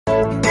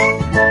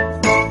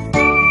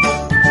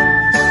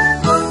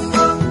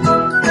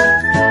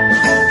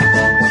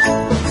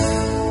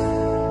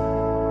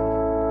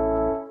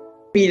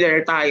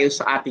familiar tayo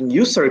sa ating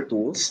user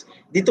tools,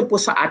 dito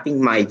po sa ating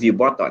My View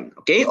button,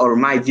 okay? Or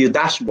My View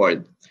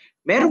dashboard.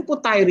 Meron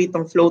po tayo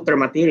ritong floater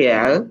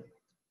material.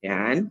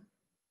 Yan.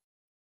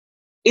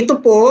 Ito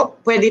po,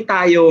 pwede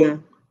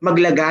tayong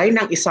maglagay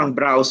ng isang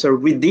browser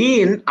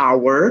within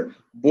our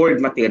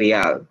board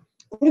material.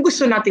 Kung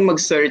gusto nating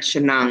mag-search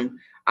ng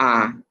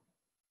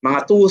mga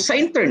tools sa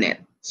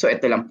internet, so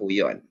ito lang po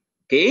yun.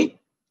 Okay?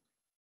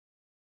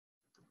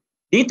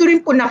 Dito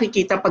rin po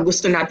nakikita pag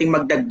gusto nating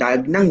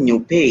magdagdag ng new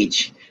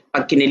page.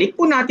 Pag kinilik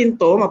po natin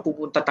to,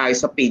 mapupunta tayo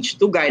sa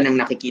page 2 gaya ng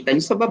nakikita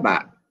nyo sa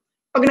baba.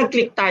 Pag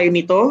nag-click tayo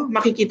nito,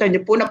 makikita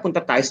nyo po napunta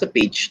tayo sa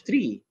page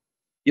 3.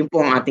 Yun po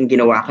ang ating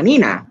ginawa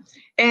kanina.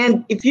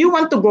 And if you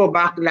want to go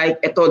back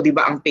like ito, di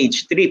ba ang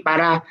page 3,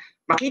 para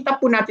makita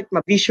po natin at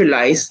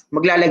ma-visualize,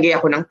 maglalagay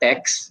ako ng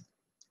text.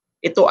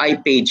 Ito ay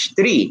page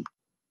 3.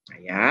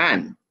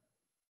 Ayan.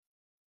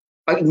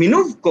 Pag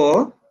minove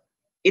ko,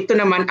 ito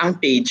naman ang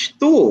page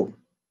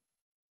 2.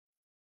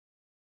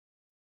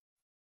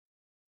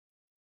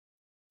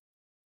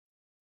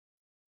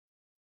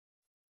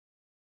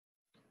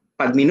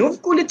 Pag minove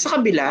ko ulit sa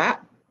kabila,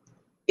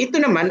 ito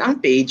naman ang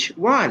page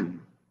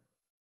 1.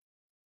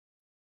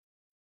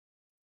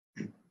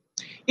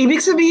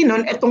 Ibig sabihin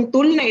nun, itong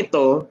tool na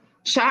ito,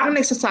 siya ang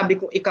nagsasabi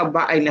kung ikaw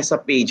ba ay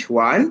nasa page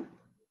 1,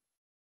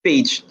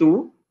 page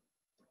 2,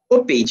 o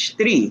page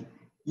 3.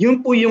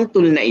 Yun po yung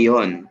tool na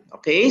iyon.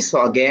 Okay,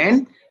 so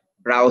again,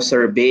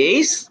 browser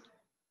base,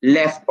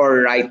 left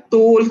or right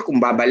tool,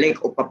 kung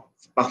babalik o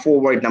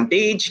pa-forward ng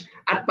page,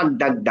 at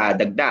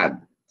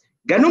pagdagdadagdag.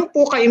 Ganun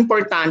po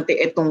ka-importante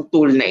itong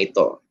tool na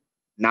ito.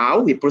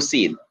 Now, we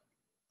proceed.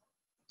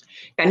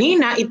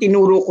 Kanina,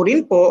 itinuro ko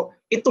rin po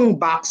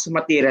itong box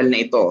material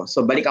na ito.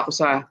 So, balik ako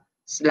sa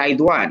slide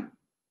 1.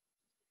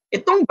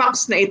 Itong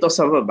box na ito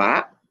sa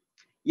baba,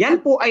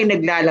 yan po ay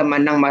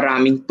naglalaman ng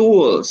maraming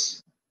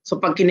tools.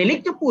 So, pag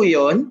kinilik nyo po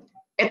yun,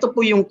 ito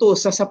po yung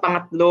tools sa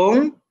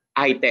pangatlong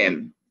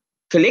item.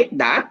 Click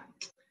that,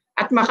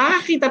 at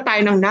makakakita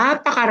tayo ng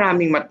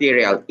napakaraming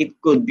material. It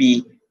could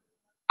be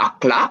a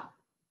clock,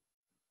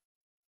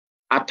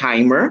 a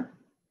timer,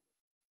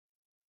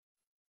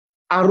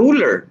 a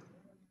ruler.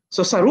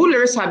 So sa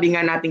ruler, sabi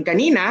nga natin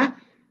kanina,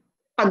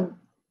 pag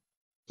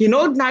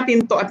hinold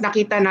natin to at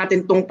nakita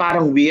natin tong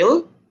parang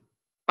wheel,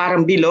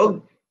 parang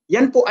bilog,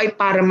 yan po ay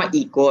para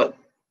maikot.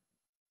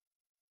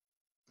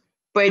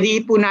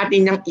 Pwede po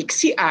natin yung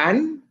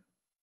iksian.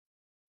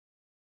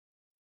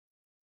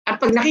 At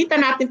pag nakita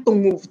natin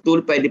tong move tool,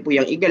 pwede po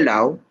yung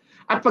igalaw.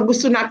 At pag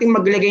gusto natin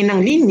maglagay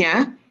ng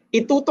linya,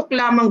 itutok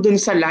lamang dun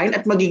sa line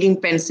at magiging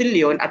pencil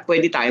yon at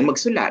pwede tayong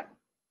magsulat.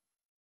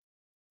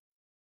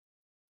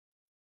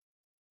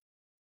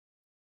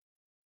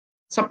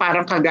 Sa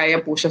parang kagaya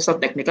po siya sa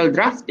technical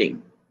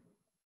drafting.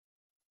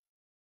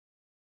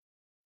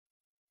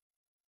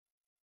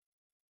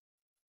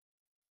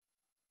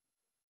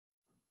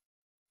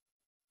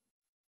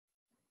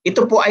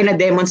 Ito po ay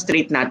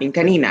na-demonstrate natin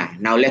kanina.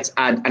 Now let's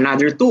add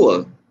another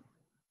tool.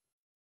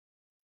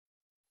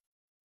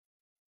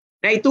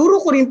 Naituro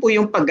ko rin po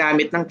yung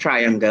paggamit ng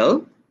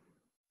triangle,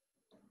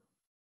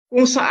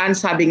 kung saan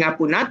sabi nga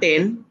po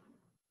natin,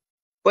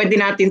 pwede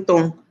natin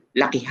itong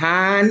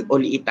lakihan o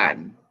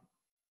liitan.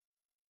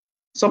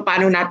 So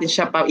paano natin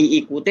siya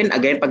iikutin?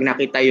 Again, pag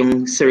nakita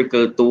yung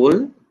circle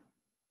tool,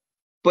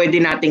 pwede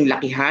nating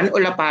lakihan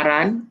o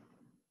laparan,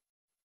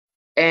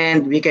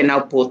 and we can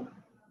now put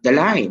the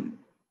line.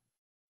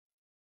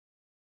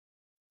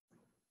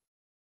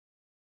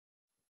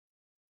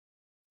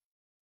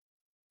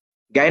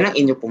 Gaya ng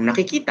inyo pong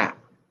nakikita.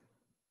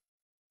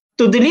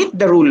 To delete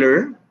the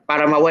ruler,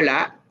 para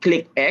mawala,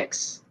 click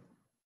X.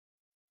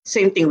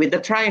 Same thing with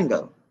the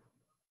triangle.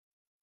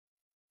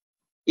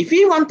 If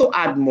you want to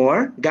add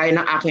more, gaya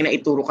ng aking na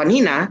ituro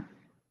kanina,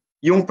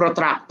 yung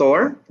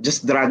protractor,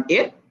 just drag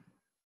it.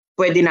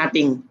 Pwede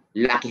nating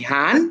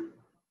lakihan,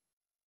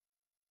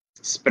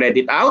 spread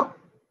it out.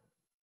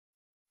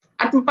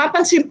 At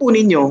mapapansin po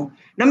ninyo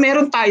na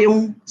meron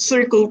tayong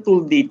circle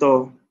tool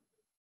dito.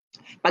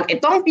 Pag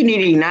ito ang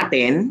pinili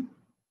natin,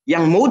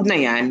 yung mode na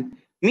yan,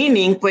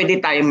 meaning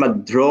pwede tayong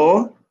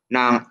mag-draw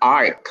ng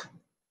arc.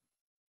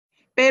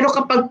 Pero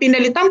kapag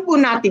pinalitan po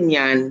natin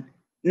yan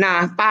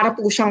na para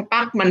po siyang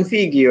Pac-Man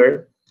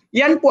figure,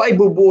 yan po ay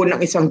bubuo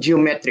ng isang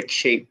geometric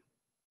shape.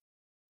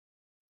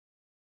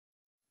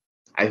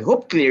 I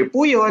hope clear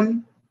po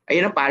yun.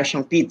 Ayun na, para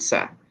siyang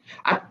pizza.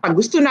 At pag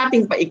gusto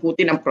nating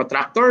paikutin ang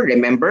protractor,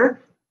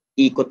 remember,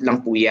 ikot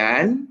lang po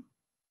yan.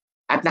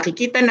 At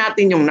nakikita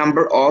natin yung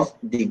number of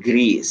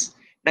degrees.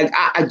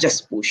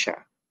 Nag-a-adjust po siya.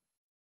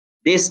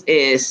 This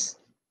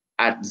is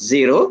at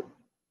 0,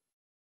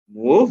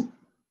 move,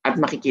 at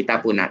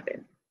makikita po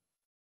natin.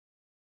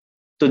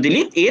 To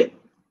delete it,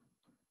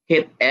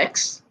 hit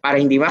X para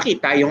hindi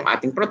makita yung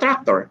ating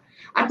protractor.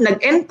 At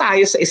nag-end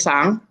tayo sa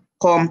isang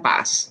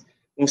compass.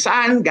 Kung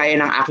saan, gaya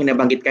ng aking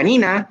nabanggit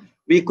kanina,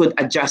 we could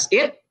adjust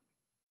it.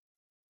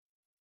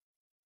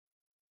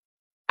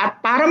 At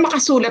para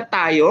makasulat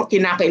tayo,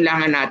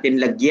 kinakailangan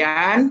natin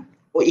lagyan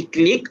o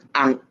i-click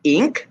ang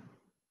ink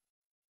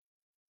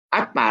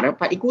at para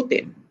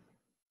paikutin.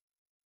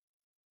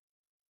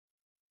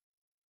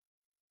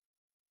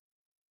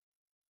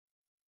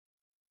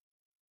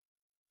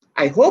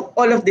 I hope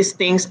all of these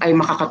things ay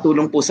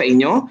makakatulong po sa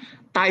inyo.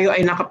 Tayo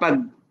ay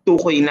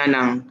nakapagtukoy na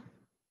ng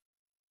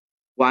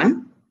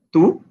 1,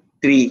 2,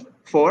 3,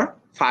 4,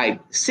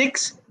 5,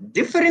 6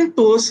 different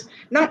tools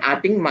ng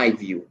ating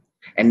myView.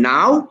 And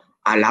now,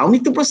 allow me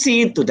to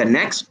proceed to the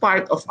next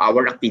part of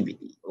our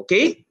activity.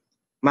 Okay?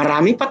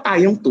 Marami pa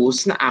tayong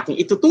tools na aking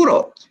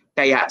ituturo.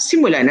 Kaya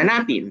simulan na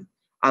natin.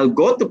 I'll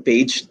go to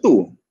page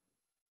 2.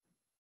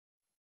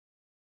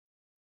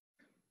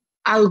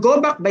 I'll go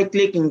back by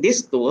clicking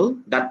this tool,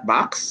 that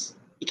box.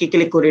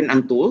 Ikiklik ko rin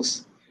ang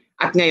tools.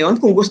 At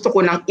ngayon, kung gusto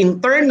ko ng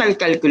internal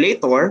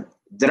calculator,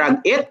 drag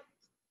it,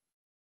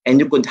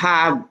 and you could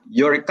have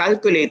your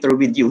calculator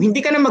with you. Hindi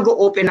ka na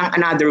mag-open ng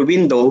another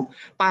window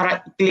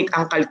para i-click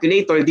ang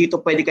calculator. Dito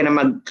pwede ka na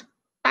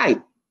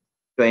mag-type.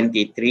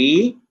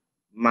 23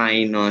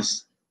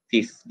 minus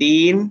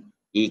 15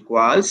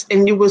 equals,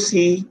 and you will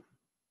see,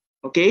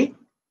 okay?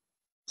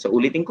 So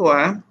ulitin ko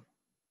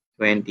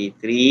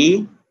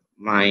 23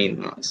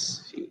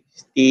 minus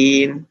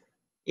 15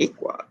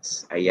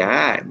 equals,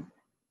 ayan,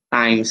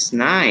 times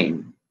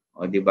 9.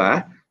 O, di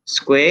ba?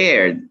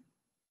 Squared.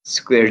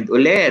 Squared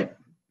ulit.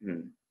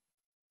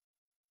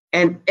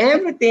 And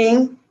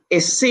everything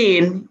is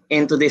seen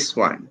into this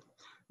one.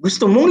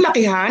 Gusto mong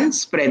lakihan,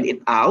 spread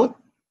it out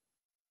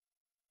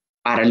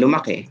para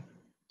lumaki.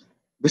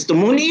 Gusto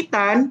mong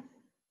liitan,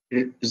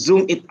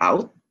 zoom it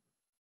out.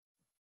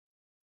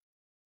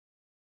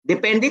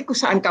 Depende kung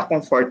saan ka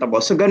comfortable.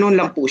 So, ganun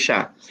lang po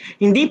siya.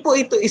 Hindi po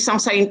ito isang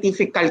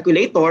scientific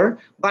calculator,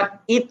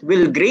 but it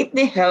will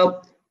greatly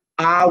help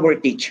our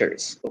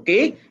teachers.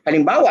 Okay?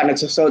 Halimbawa,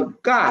 nagsosolve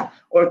ka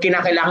or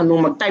kinakailangan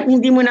mong mag-type,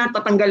 hindi mo na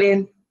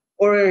tatanggalin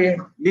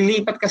or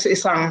lilipat ka sa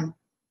isang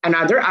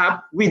another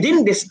app.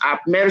 Within this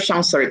app, meron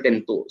siyang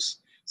certain tools.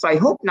 So, I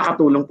hope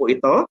nakatulong po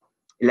ito.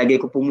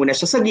 Ilagay ko po muna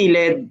siya sa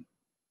gilid.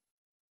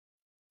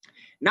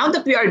 Now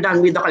that we are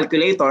done with the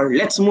calculator,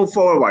 let's move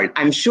forward.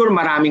 I'm sure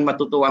maraming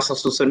matutuwa sa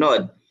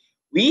susunod.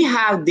 We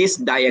have this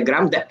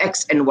diagram, the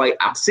X and Y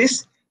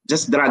axis.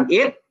 Just drag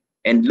it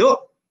and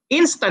look.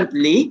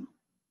 Instantly,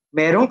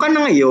 meron ka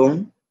na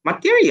ngayong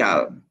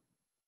material.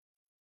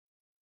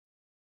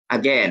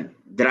 Again,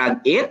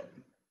 drag it.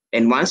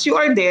 And once you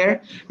are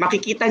there,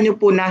 makikita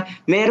nyo po na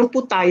meron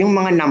po tayong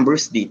mga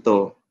numbers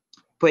dito.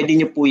 Pwede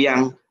nyo po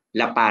yung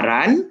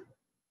laparan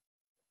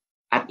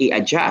at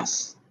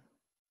i-adjust.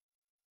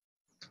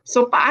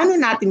 So, paano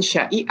natin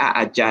siya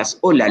i-adjust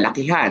o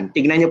lalakihan?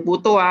 Tignan niyo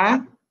po ito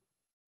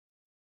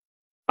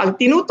Pag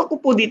tinutok ko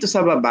po dito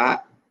sa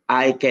baba,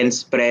 I can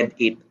spread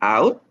it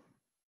out.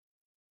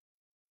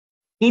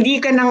 Hindi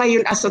ka na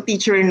ngayon as a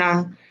teacher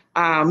ng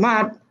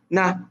math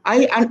na,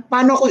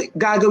 paano ko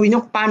gagawin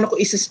yung, paano ko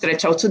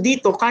isi-stretch out? So,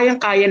 dito,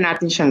 kayang-kaya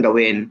natin siyang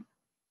gawin.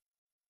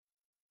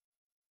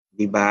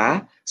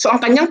 Diba? So, ang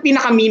kanyang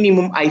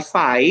pinaka-minimum ay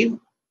 5.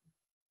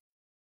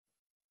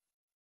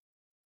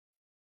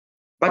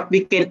 But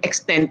we can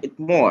extend it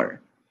more.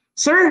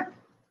 Sir,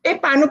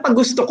 paano pag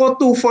gusto ko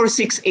 2,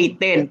 4, 6,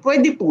 8, 10?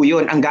 Pwede po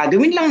yun. Ang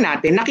gagawin lang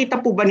natin, nakita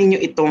po ba ninyo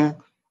itong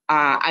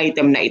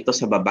item na ito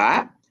sa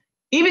baba?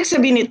 Ibig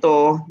sabihin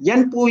nito,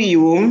 yan po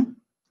yung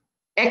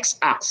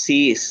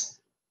x-axis.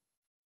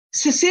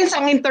 Since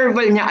ang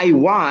interval niya ay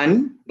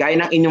 1, gaya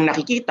ng inyong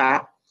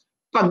nakikita,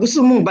 pag gusto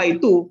mong by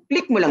 2,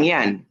 click mo lang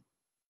yan.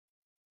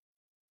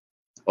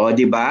 O,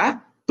 di ba?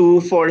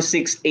 2, 4,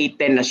 6, 8,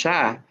 10 na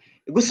siya.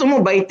 Gusto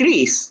mo by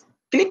 3s,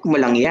 click mo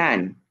lang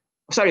yan.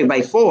 Sorry,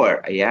 by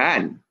 4.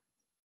 Ayan.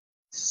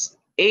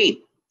 8.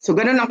 So,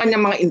 ganun ang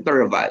kanyang mga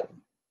interval.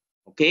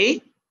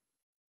 Okay?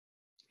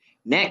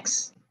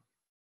 Next.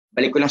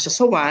 Balik ko lang siya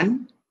sa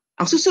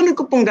 1. Ang susunod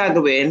ko pong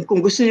gagawin,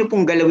 kung gusto nyo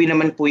pong galawin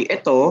naman po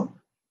ito,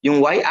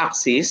 yung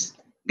y-axis,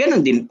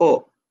 ganun din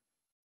po.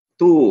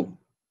 2.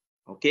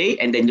 Okay?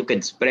 And then you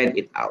can spread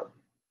it out.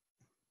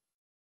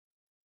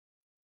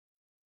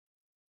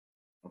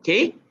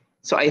 Okay?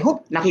 So I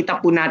hope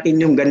nakita po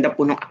natin yung ganda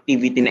po ng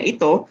activity na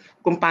ito,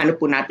 kung paano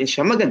po natin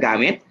siya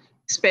magagamit,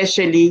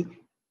 especially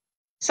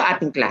sa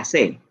ating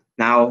klase.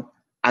 Now,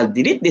 I'll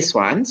delete this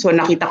one. So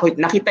nakita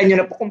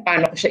nyo na po kung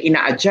paano ko siya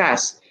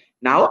ina-adjust.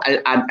 Now, I'll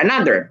add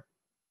another.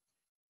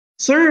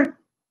 Sir,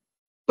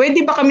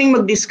 pwede ba kaming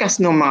mag-discuss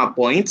ng mga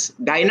points?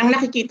 Gaya ng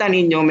nakikita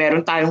ninyo,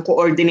 meron tayong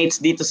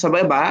coordinates dito sa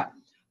baba.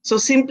 So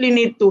simply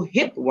need to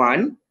hit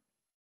 1.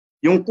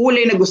 Yung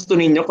kulay na gusto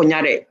ninyo,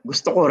 kunyari,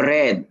 gusto ko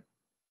red,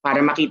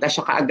 para makita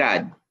siya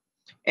kaagad.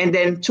 And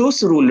then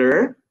choose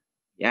ruler.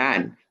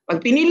 Yan.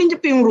 Pag pinili niyo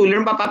po yung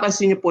ruler,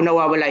 mapapansin niyo po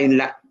nawawala yung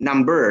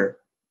number.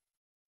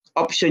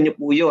 Option niyo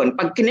po yun.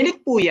 Pag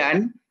kinilik po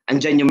yan,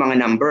 andyan yung mga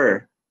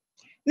number.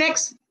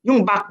 Next,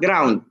 yung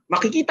background.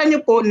 Makikita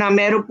niyo po na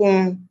meron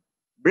pong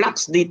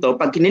blocks dito.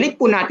 Pag kinilik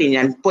po natin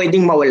yan,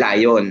 pwedeng mawala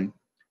yon.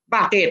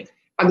 Bakit?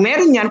 Pag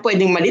meron yan,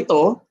 pwedeng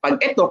malito. Pag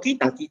ito,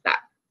 kitang-kita.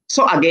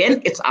 So again,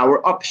 it's our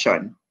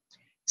option.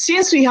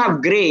 Since we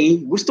have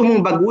gray, gusto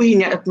mong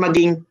baguhin niya at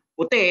maging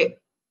puti,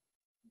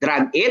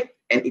 drag it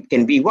and it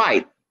can be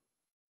white.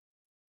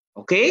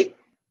 Okay?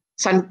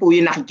 Saan po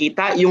yung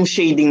nakikita? Yung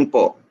shading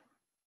po.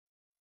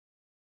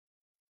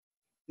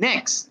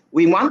 Next,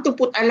 we want to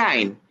put a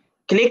line.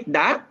 Click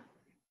that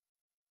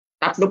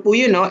Tatlo po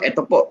yun, no?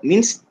 Ito po.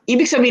 Means,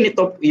 ibig sabihin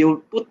ito,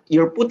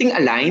 you're putting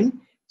a line.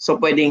 So,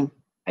 pwedeng,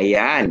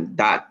 ayan,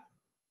 dot.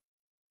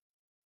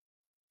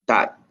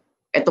 Dot.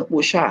 Ito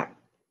po siya.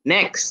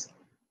 Next.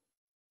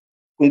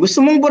 Kung gusto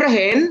mong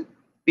burahin,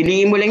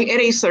 piliin mo lang yung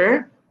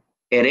eraser,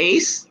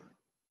 erase,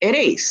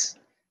 erase.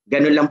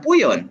 Ganun lang po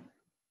yun.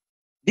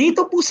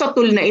 Dito po sa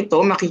tool na ito,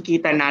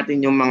 makikita natin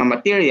yung mga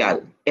material.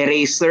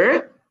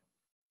 Eraser.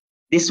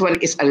 This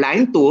one is a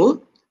line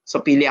tool.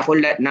 So, pili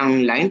ako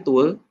ng line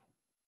tool.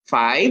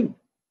 5.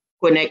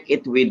 Connect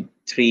it with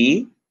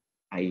 3.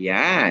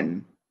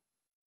 Ayan.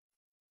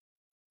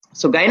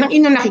 So, gaya ng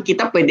inyong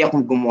nakikita, pwede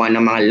akong gumawa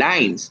ng mga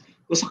lines.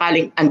 Kung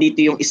sakaling andito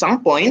yung isang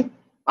point,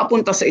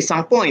 papunta sa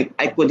isang point.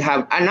 I could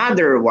have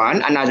another one,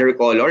 another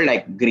color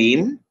like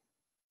green.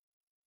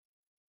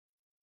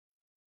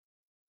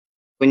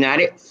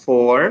 Kunyari,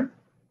 4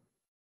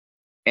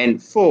 and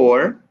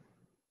 4.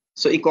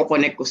 So,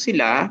 i-connect ko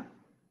sila.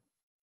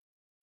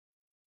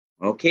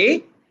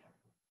 Okay?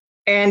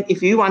 And if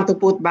you want to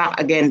put back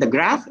again the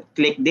graph,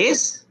 click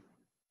this.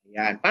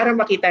 Ayan, para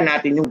makita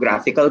natin yung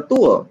graphical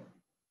tool.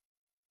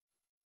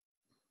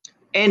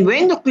 And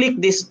when you click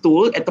this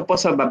tool, ito po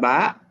sa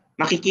baba,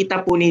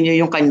 makikita po ninyo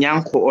yung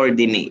kanyang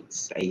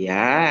coordinates.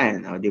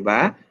 Ayan, o, di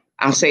ba?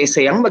 Ang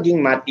saya-sayang maging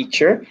math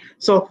teacher.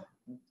 So,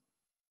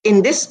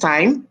 in this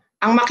time,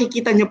 ang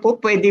makikita nyo po,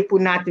 pwede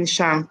po natin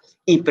siyang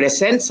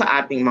i-present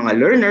sa ating mga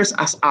learners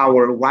as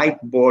our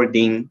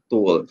whiteboarding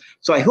tool.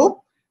 So, I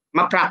hope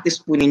ma-practice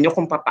po ninyo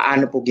kung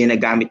paano po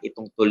ginagamit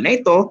itong tool na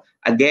ito.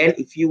 Again,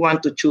 if you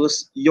want to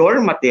choose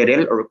your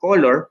material or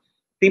color,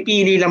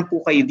 pipili lang po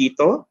kayo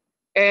dito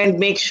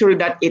and make sure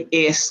that it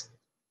is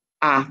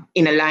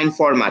in a line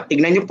format.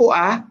 Tignan nyo po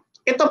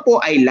ito po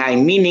ay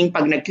line, meaning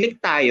pag nag-click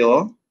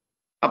tayo,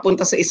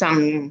 papunta sa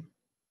isang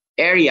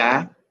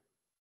area,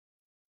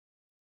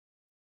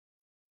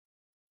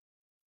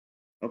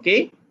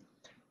 okay?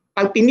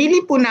 Pag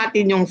pinili po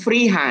natin yung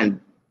freehand,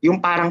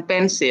 yung parang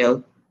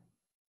pencil,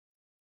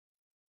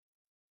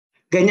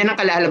 ganyan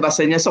ang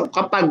kalalabasan niya. So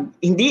kapag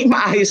hindi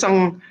maayos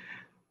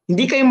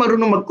hindi kayo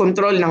marunong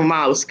mag-control ng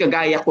mouse,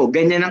 kagaya ko,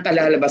 ganyan ang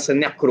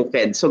kalalabasan niya,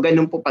 crooked. So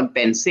ganun po pag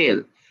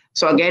pencil.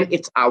 So again,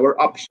 it's our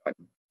option.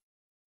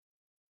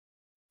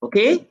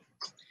 Okay?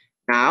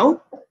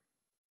 Now,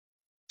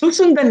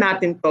 susundan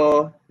natin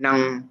to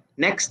ng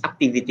next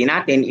activity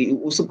natin.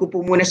 Iuusog ko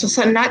po muna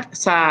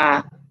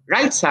sa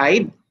right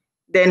side.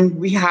 Then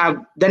we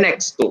have the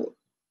next tool.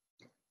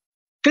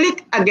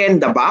 Click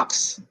again the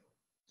box.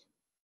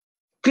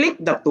 Click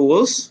the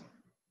tools.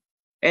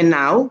 And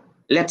now,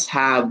 let's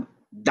have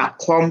the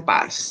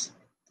compass.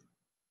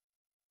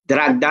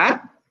 Drag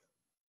that.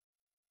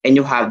 And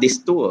you have this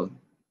tool.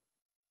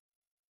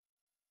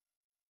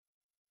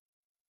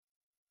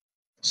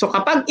 So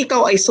kapag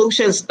ikaw ay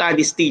social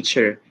studies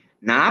teacher,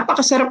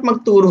 napakasarap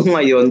magturo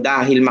ngayon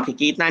dahil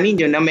makikita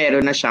ninyo na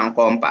meron na siyang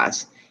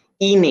compass.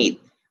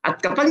 Innate.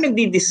 At kapag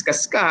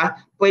nagdi-discuss ka,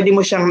 pwede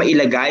mo siyang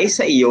mailagay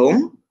sa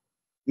iyong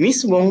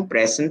mismong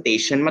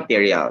presentation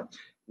material.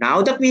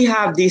 Now that we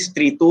have these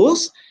three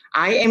tools,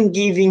 I am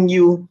giving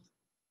you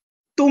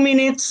 2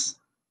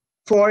 minutes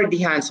for the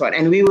hands-on.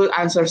 And we will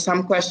answer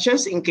some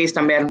questions in case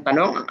na meron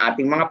tanong ang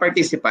ating mga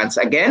participants.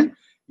 Again,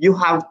 you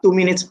have 2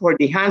 minutes for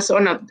the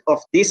hands-on of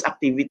this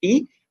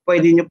activity.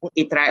 Pwede nyo pong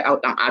i-try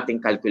out ang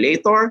ating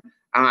calculator,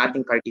 ang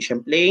ating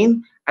Cartesian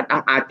plane, at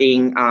ang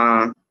ating,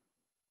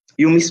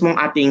 yung mismong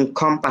ating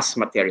compass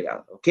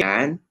material.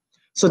 Okay?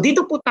 So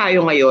dito po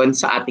tayo ngayon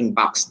sa ating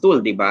box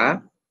tool, di ba?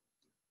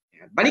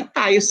 Balik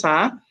tayo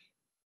sa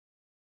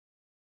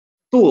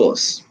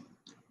tools.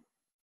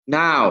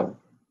 Now,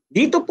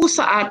 dito po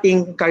sa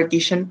ating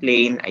Cartesian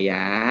plane,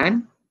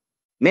 ayan,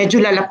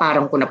 medyo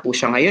lalaparan ko na po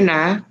siya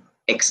ngayon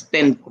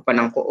extend ko pa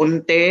ng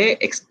kaunti,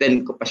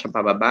 extend ko pa siya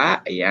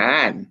pababa,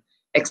 ayan.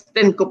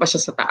 Extend ko pa siya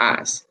sa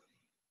taas.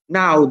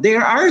 Now,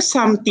 there are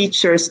some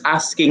teachers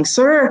asking,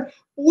 Sir,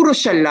 puro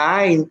siya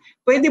line.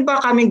 Pwede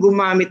ba kami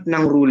gumamit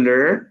ng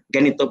ruler?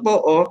 Ganito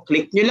po,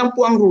 click nyo lang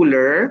po ang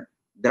ruler,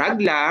 drag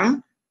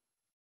lang.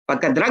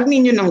 Pagka-drag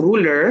ninyo ng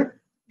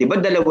ruler, di ba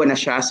dalawa na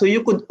siya? So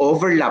you could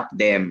overlap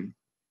them.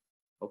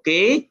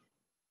 Okay?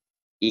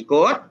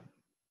 Ikot.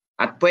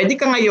 At pwede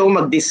ka ngayon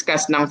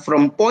mag-discuss ng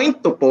from point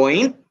to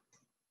point.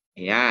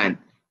 Ayan.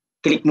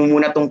 Click mo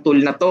muna tong tool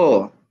na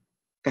to.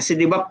 Kasi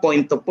di ba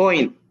point to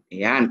point.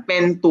 Ayan.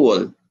 Pen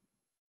tool.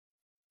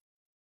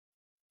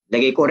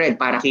 Lagay ko red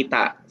para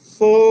kita.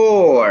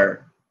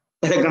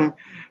 4. Talagang,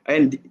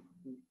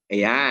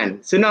 ayan.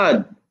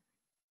 Sunod.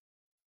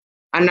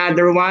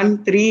 Another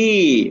one,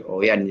 3.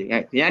 O yan.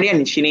 Kunyari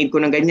yan, sinade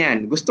ko ng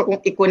ganyan. Gusto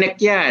kong i-connect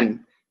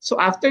yan. So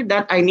after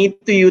that, I need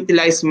to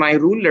utilize my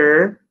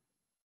ruler.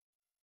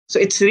 So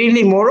it's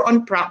really more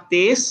on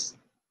practice.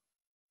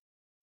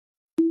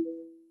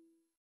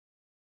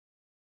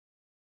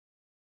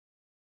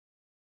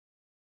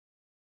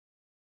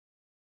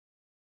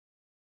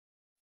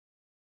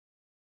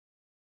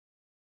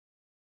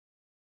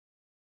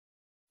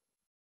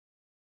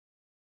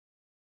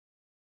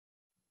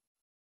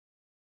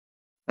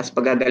 Tapos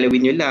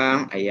pagagalawin nyo lang,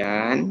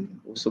 ayan,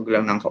 usog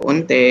lang ng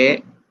kaunti.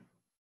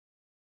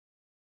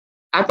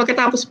 At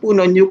pagkatapos po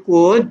nun, you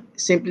could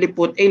simply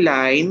put a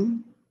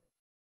line,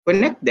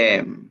 connect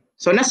them.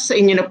 So nasa sa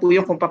inyo na po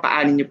yung kung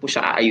paano nyo po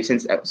siya aayusin.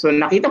 So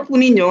nakita po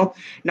ninyo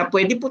na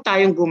pwede po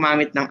tayong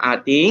gumamit ng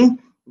ating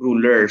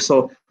ruler.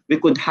 So we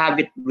could have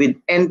it with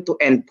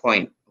end-to-end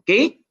point.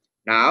 Okay?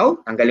 Now,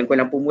 tanggalin ko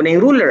na po muna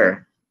yung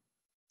ruler.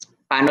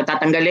 Paano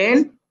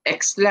tatanggalin?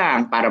 X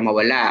lang para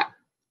mawala.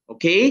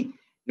 Okay?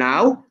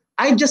 Now,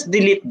 I just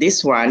delete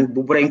this one.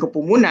 Buburahin ko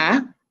po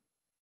muna.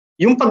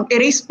 Yung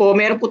pag-erase po,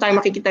 meron po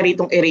tayong makikita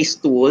rito erase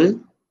tool.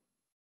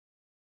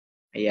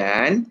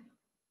 Ayan.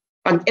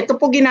 Pag ito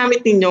po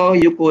ginamit ninyo,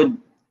 you could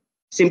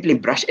simply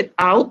brush it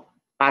out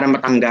para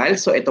matanggal.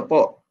 So ito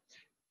po.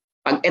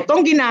 Pag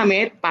itong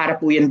ginamit, para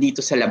po yan dito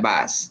sa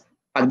labas.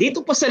 Pag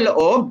dito po sa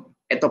loob,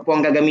 ito po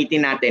ang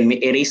gagamitin natin. May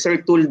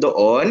eraser tool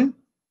doon.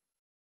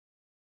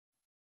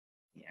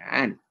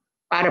 Ayan.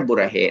 Para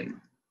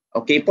burahin.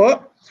 Okay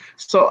po?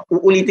 So,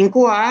 uulitin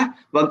ko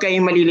huwag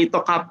kayong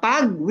malilito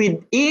kapag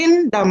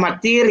within the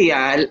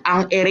material,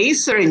 ang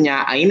eraser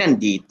niya ay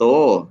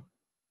nandito.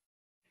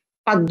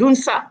 Pag dun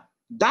sa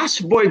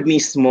dashboard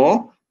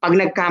mismo, pag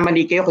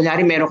nagkamali kayo,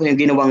 kunyari meron kayong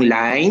ginawang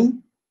line,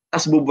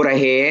 tapos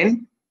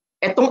buburahin,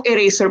 etong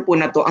eraser po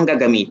na to ang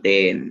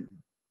gagamitin.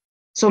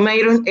 So,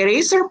 mayroon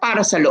eraser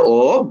para sa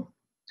loob,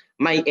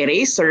 may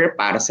eraser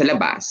para sa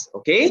labas.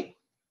 Okay?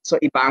 So,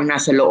 iba ang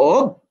nasa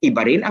loob,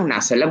 iba rin ang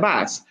nasa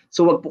labas.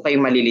 So, wag po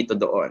kayong malilito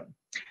doon.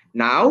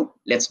 Now,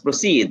 let's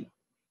proceed.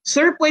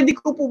 Sir, pwede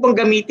ko po bang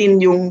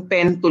gamitin yung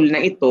pen tool na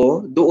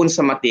ito doon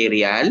sa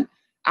material?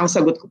 Ang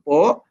sagot ko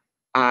po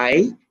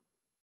ay,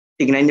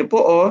 tignan nyo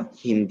po,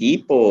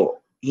 hindi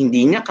po.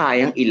 Hindi niya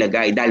kayang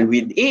ilagay dahil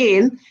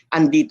within,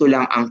 andito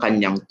lang ang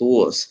kanyang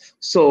tools.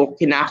 So,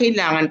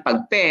 kinakailangan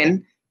pag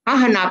pen,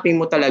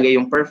 hahanapin mo talaga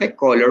yung perfect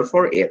color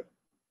for it.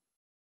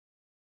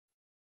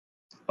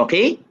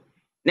 Okay?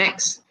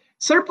 Next.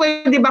 Sir,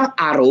 pwede bang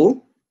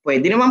arrow?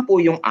 Pwede naman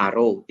po yung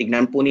arrow.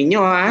 Tignan po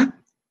ninyo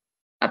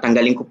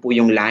Tatanggalin ko po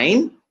yung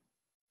line.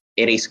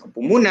 Erase ko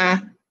po muna.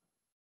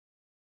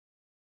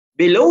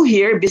 Below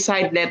here,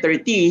 beside letter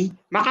T,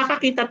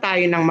 makakakita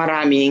tayo ng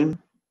maraming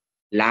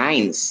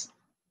lines.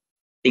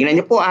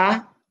 Tingnan nyo po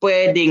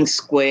pwedeng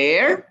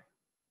square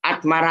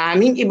at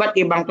maraming iba't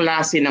ibang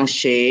klase ng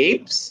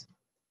shapes.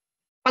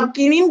 Pag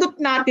kinindot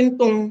natin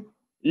tong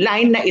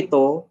line na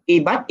ito,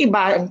 iba't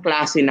iba ang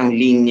klase ng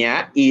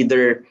linya,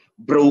 either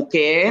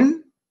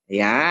broken,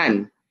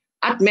 ayan.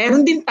 At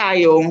meron din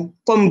tayong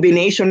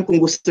combination kung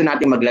gusto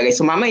natin maglagay.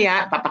 So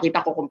mamaya, papakita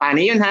ko kung paano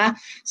yun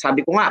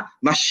Sabi ko nga,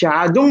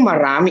 masyadong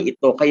marami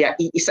ito, kaya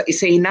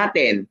iisa-isayin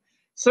natin.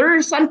 Sir,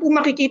 saan po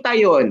makikita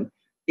yon?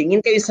 Tingin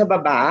kayo sa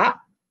baba.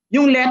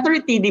 Yung letter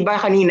T, di ba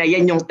kanina,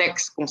 yan yung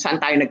text kung saan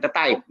tayo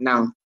nagtatype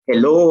ng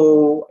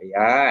hello,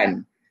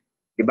 ayan.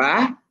 Di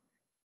ba?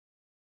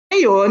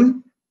 Ngayon,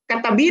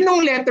 katabi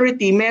ng letter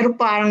T, meron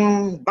parang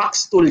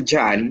box tool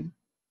dyan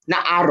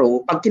na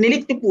arrow. Pag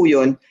kinilik niyo po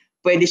yun,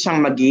 pwede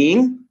siyang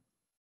maging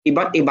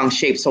iba't ibang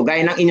shape. So,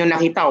 gaya ng inyong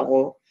nakita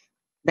ko,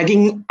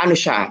 naging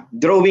siya,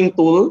 drawing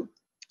tool.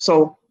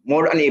 So,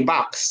 more on a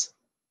box.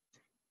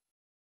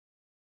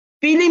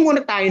 Pili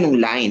muna tayo ng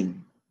line.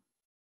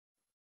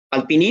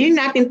 Pag pinili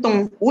natin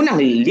tong unang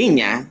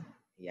linya,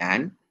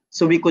 yan,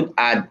 so we could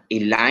add a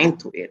line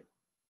to it.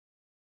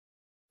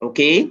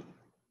 Okay?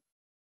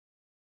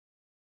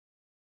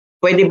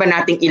 Pwede ba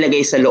nating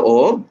ilagay sa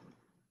loob?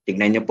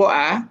 Tignan nyo po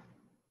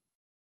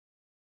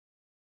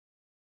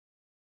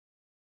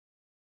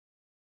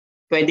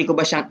Pwede ko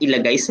ba siyang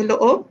ilagay sa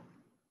loob?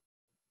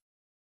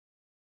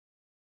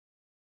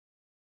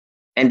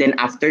 And then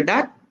after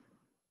that,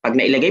 pag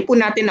nailagay po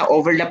natin,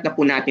 na-overlap na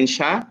po natin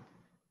siya,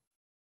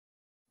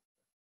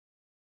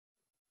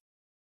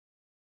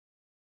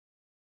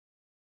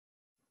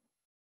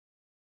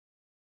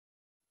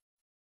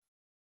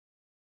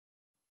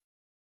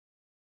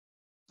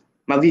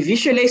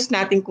 ma-visualize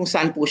natin kung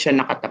saan po siya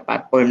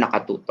nakatapat or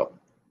nakatutok.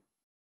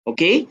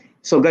 Okay?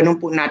 So, ganun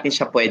po natin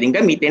siya pwedeng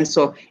gamitin.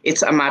 So,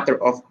 it's a matter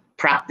of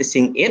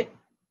practicing it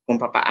kung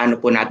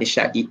paano po natin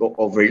siya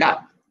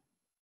i-overlap.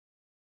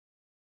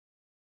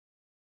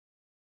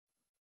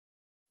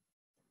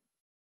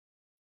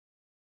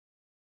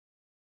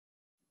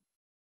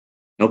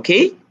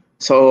 Okay?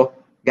 So,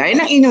 gaya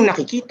ng inyong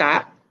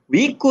nakikita,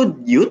 we could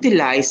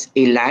utilize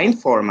a line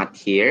format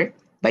here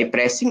by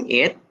pressing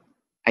it.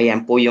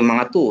 Ayan po yung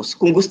mga tools.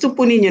 Kung gusto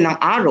po ninyo ng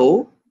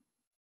arrow,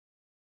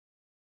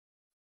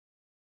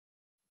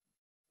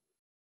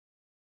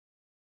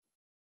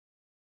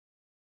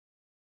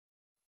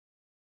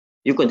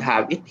 you could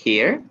have it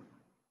here.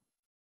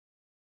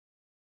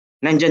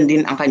 Nandyan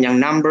din ang kanyang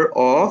number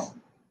of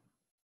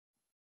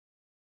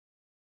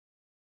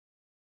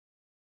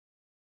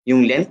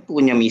yung length po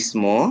niya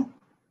mismo.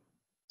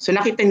 So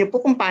nakita niyo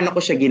po kung paano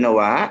ko siya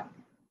ginawa.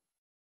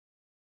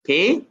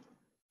 Okay?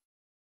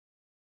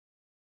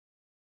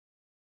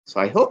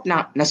 So I hope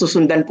na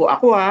nasusundan po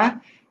ako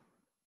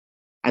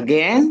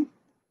Again,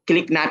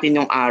 click natin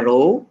yung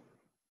arrow.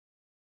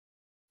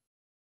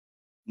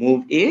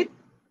 Move it.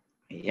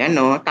 Ayan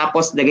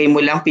Tapos lagay mo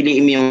lang,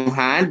 piliin mo yung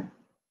hand.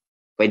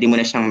 Pwede mo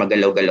na siyang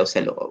magalaw-galaw sa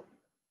loob.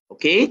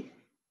 Okay?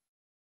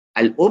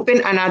 I'll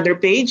open another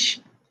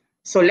page.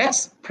 So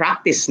let's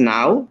practice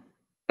now.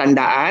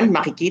 Tandaan,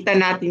 makikita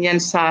natin yan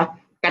sa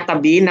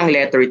katabi ng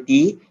letter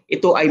T.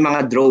 Ito ay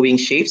mga drawing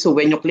shapes. So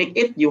when you click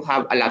it, you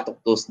have a lot of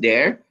tools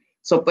there.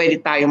 So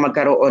pwede tayong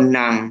magkaroon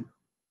ng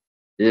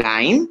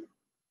line.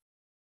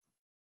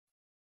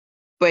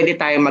 Pwede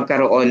tayong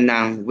magkaroon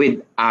ng with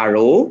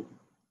arrow.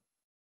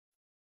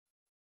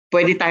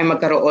 Pwede tayong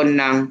magkaroon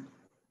ng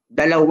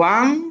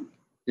dalawang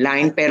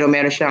line pero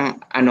meron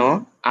siyang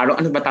arrow.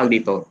 Ano ba tawag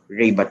dito?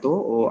 Ray ba to?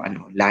 O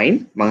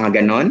line?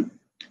 Mga ganon.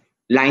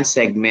 Line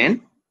segment.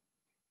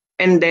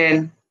 And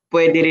then,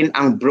 pwede rin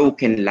ang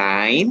broken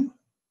line.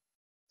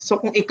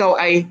 So kung ikaw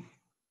ay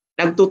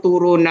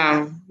nagtuturo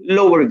ng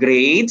lower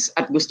grades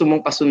at gusto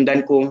mong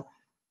pasundan kung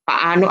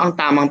paano ang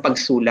tamang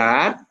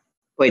pagsulat,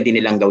 pwede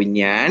nilang gawin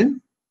yan.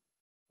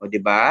 O di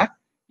ba?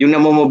 Yung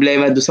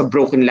namomblema doon sa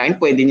broken line,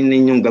 pwede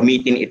ninyong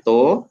gamitin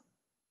ito.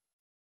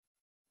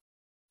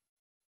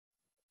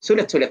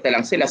 Sulat-sulat na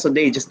lang sila. So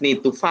they just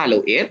need to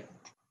follow it.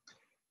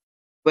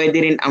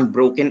 Pwede rin ang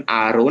broken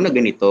arrow na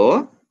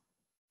ganito.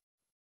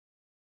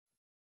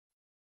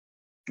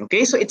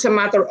 Okay, so it's a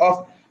matter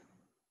of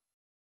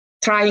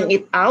trying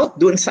it out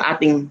doon sa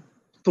ating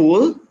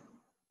tool.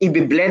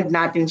 I-blend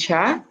natin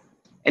siya.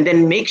 And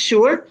then make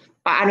sure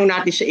paano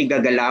natin siya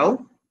igagalaw.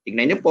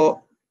 Tignan niyo po.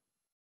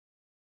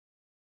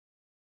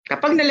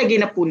 Kapag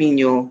nalagay na po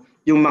ninyo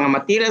yung mga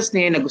materials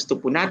na yun na gusto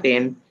po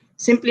natin,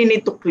 simply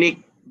need to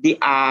click the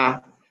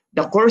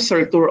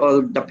cursor tool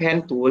or the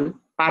pen tool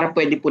para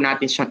pwede po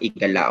natin siyang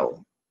igalaw.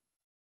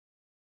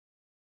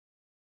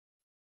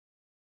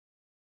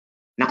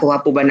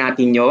 Nakuha po ba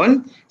natin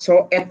yon?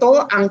 So,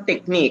 ito ang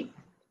technique.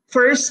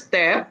 First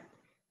step,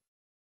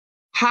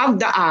 have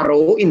the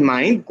arrow in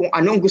mind kung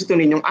anong gusto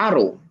ninyong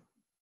arrow.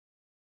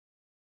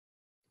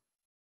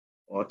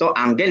 O, ito,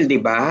 angle,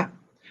 di ba?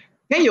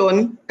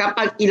 Ngayon,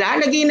 kapag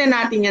ilalagay na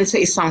natin yan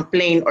sa isang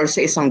plane or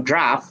sa isang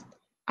graph,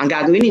 ang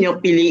gagawin niyo,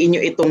 piliin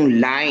niyo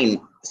itong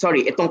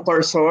itong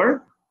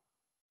cursor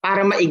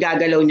para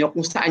maigagalaw niyo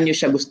kung saan niyo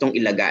siya gustong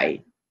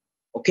ilagay.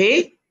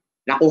 Okay?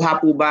 Nakuha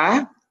po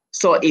ba?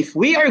 So if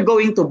we are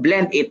going to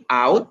blend it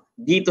out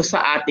dito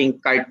sa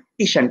ating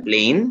Cartesian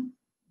plane,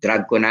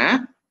 drag ko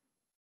na.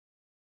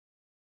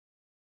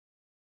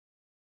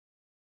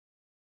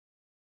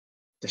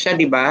 Ito siya,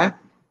 di ba?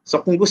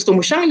 So kung gusto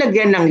mo siyang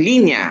lagyan ng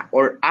linya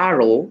or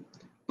arrow,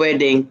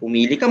 pwedeng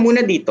pumili ka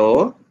muna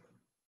dito.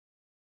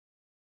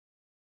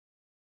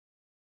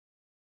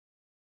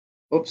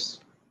 Oops.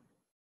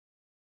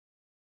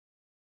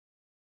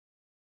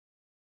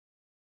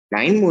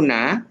 Line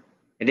muna.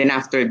 And then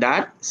after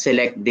that,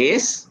 select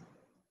this.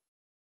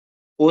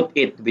 Put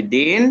it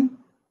within.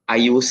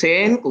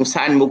 Ayusin kung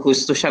saan mo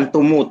gusto siyang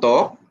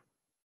tumutok.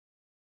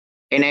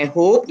 And I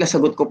hope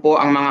nasagot ko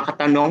po ang mga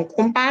katanong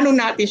kung paano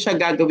natin siya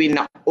gagawin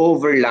na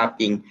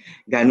overlapping.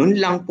 Ganun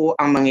lang po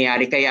ang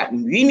mangyayari. Kaya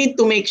we need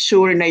to make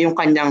sure na yung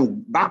kanyang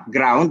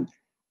background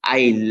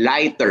ay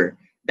lighter.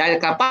 Dahil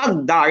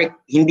kapag dark,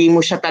 hindi mo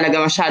siya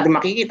talaga masyado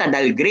makikita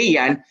dahil gray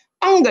yan,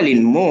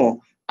 tanggalin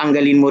mo.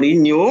 Tanggalin mo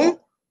rin yung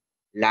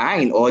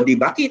line. O di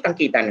ba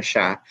kitang-kita na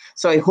siya.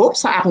 So I hope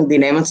sa aking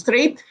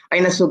dinemonstrate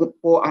ay nasagot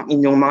po ang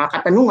inyong mga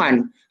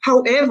katanungan.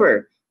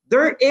 However,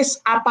 there is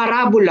a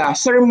parabola.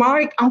 Sir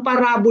Mark, ang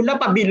parabola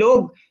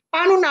pabilog.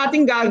 Paano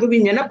natin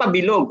gagawin niya na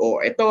pabilog? O,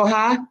 ito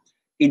ha.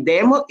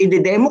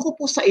 I-demo ko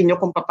po sa inyo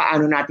kung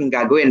paano natin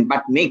gagawin.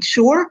 But make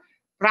sure,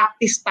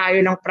 practice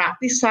tayo ng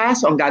practice ha.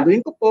 So, ang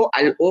gagawin ko po,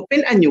 I'll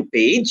open a new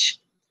page.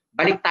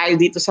 Balik tayo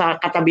dito sa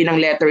katabi ng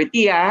letter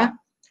T ha.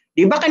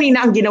 Di ba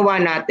kanina ang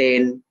ginawa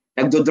natin,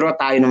 nagdodraw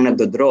tayo ng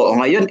nagdodraw. O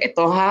ngayon,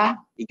 ito ha,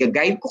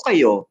 i-guide ko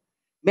kayo.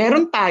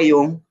 Meron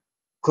tayong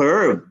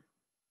curve.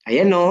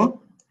 Ayan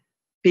o.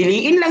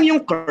 Piliin lang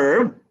yung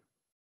curve.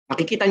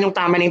 Makikita nyo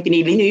tama na yung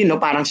pinili nyo, yun, no?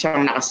 Parang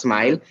siyang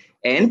nakasmile.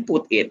 And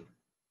put it.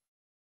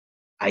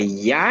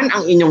 Ayan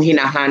ang inyong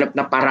hinahanap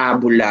na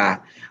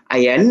parabola.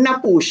 Ayan na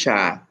po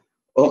siya.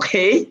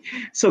 Okay?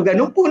 So,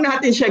 ganun po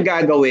natin siya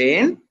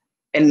gagawin.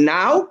 And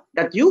now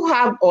that you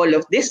have all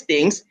of these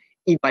things,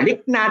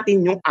 ibalik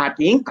natin yung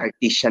ating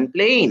Cartesian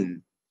plane.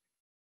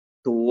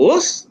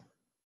 Tools.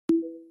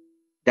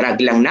 Drag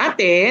lang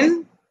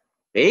natin.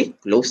 Okay?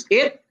 Close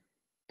it.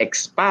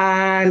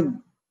 Expand.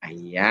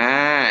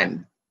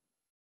 Ayan.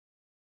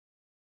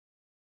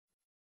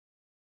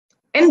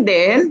 And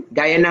then,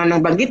 gaya na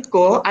ng banggit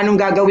ko,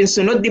 anong gagawin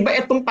sunod? Di ba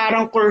itong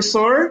parang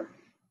cursor?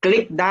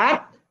 Click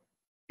that.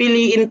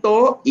 Piliin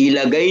to.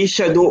 Ilagay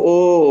siya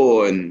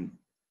doon.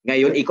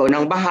 Ngayon, ikaw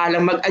nang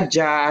bahalang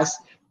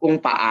mag-adjust kung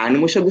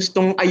paano mo siya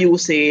gustong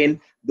ayusin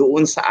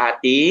doon sa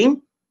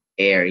ating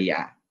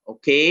area.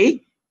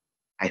 Okay?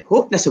 I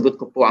hope nasagot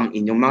ko po ang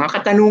inyong mga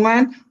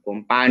katanungan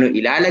kung paano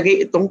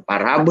ilalagay itong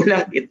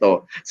parabolang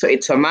ito. So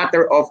it's a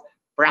matter of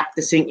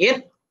practicing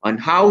it on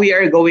how we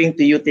are going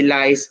to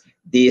utilize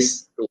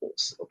these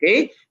tools.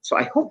 Okay? So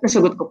I hope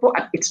nasagot ko po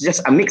at it's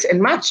just a mix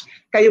and match.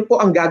 Kayo po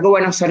ang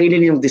gagawa ng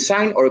sarili ninyong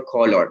design or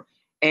color.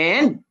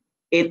 And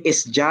it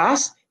is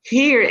just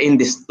here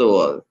in this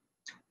tool.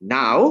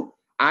 Now,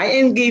 I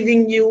am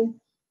giving you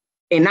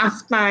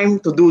enough time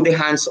to do the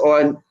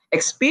hands-on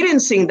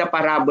experiencing the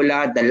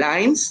parabola, the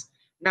lines,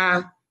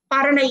 na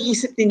para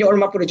naiisip ninyo or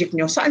ma-project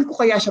nyo, saan ko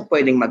kaya siya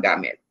pwedeng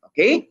magamit?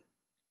 Okay?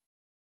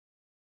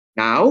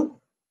 Now,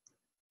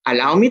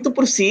 allow me to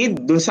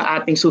proceed dun sa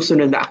ating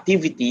susunod na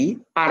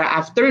activity para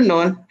after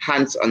nun,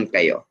 hands-on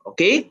kayo.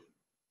 Okay?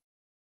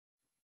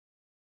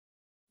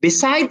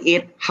 Beside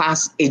it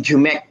has a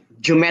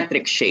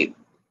geometric shape.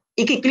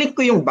 I-click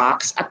ko yung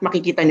box at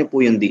makikita nyo po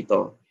yun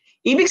dito.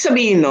 Ibig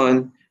sabihin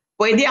nun,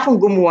 pwede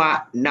akong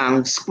gumawa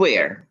ng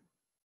square.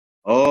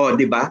 Oh,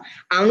 di ba?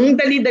 Ang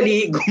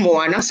dali-dali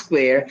gumawa ng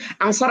square.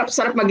 Ang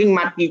sarap-sarap maging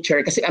math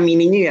teacher kasi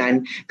aminin niyo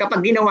yan,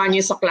 kapag ginawa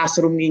niyo sa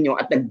classroom niyo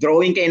at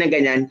nag-drawing kayo ng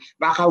ganyan,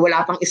 baka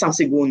wala pang 1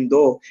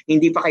 segundo,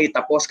 hindi pa kayo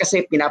tapos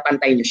kasi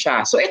pinapantay niyo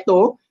siya. So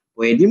ito,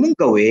 pwede mong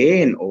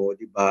gawin. Oh,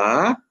 di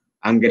ba?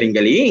 Ang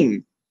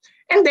galing-galing.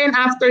 And then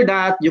after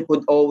that, you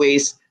could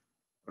always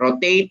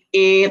rotate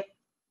it,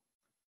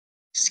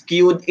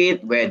 skewed it,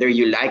 whether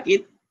you like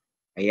it.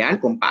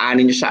 Ayan, kung paano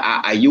nyo siya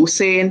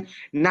aayusin.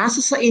 Nasa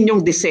sa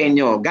inyong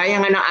disenyo.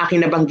 Gaya nga ng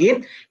aking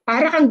nabanggit,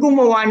 para kang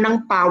gumawa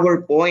ng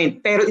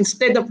PowerPoint. Pero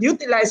instead of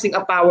utilizing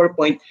a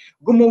PowerPoint,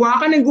 gumawa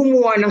ka ng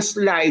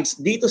slides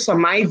dito sa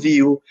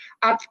myView.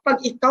 At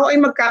pag ikaw ay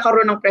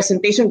magkakaroon ng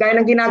presentation, gaya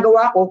ng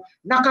ginagawa ko,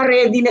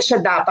 naka-ready na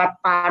siya dapat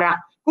para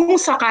kung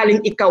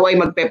sakaling ikaw ay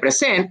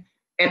magpe-present,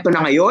 eto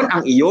na ngayon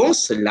ang iyong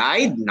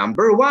slide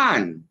number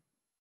 1.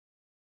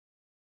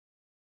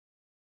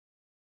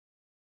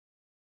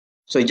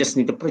 So you just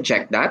need to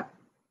project that.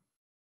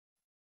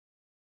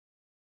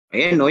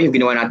 Ayan, no, yung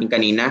ginawa natin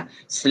kanina.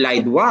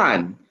 Slide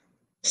 1,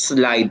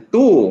 slide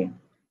 2,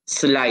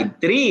 slide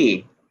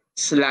 3,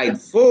 slide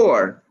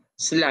 4,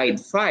 slide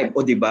 5.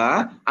 O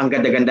diba? Ang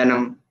ganda-ganda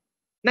ng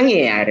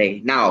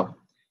nangyayari. Now,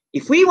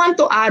 if we want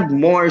to add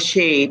more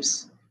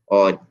shapes,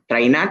 o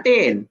try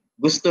natin.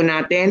 Gusto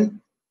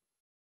natin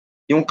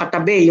yung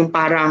katabi, yung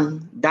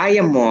parang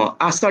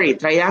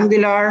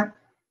triangular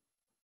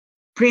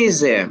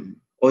prism.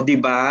 O di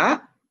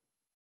ba?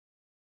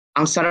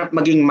 Ang sarap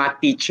maging math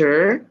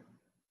teacher.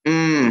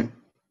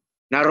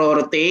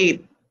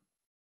 Naro-rotate.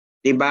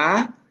 Di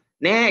ba?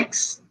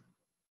 Next.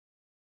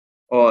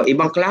 O,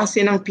 ibang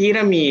klase ng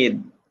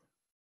pyramid.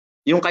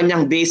 Yung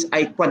kanyang base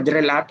ay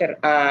quadrilateral.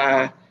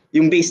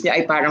 Yung base niya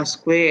ay parang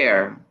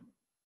square.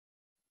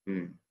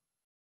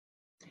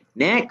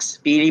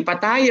 Next, pili pa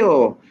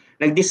tayo.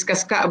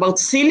 Nag-discuss ka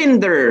about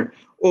cylinder.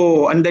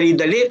 O, ang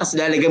dali-dali, tapos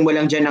lalagyan mo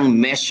lang dyan ng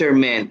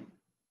measurement.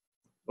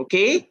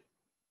 Okay?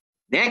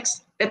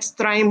 Next, let's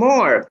try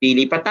more.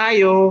 Pili pa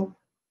tayo.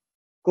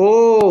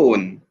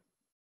 Cone.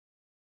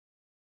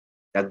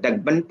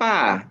 Dagdagban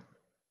pa.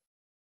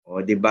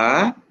 O, di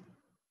ba?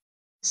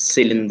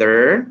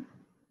 Cylinder.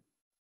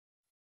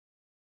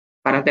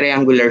 Parang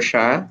triangular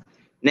siya.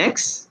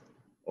 Next.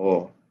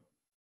 O.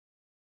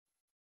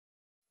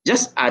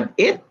 Just add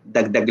it.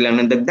 Dagdag lang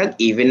ng dagdag.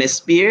 Even a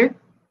sphere.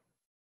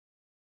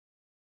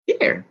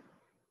 Here.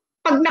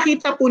 Pag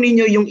nakita po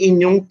ninyo yung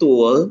inyong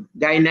tool,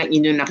 gaya na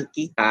inyong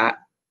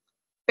nakikita,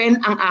 pen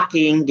ang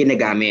aking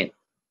ginagamit.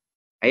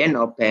 Ayan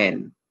o,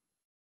 pen.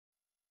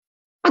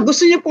 Pag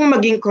gusto niyo pong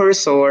maging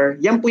cursor,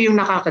 yan po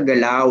yung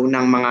nakakagalaw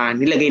ng mga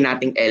nilagay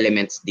nating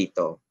elements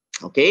dito.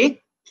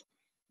 Okay?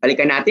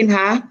 Balikan natin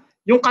ha.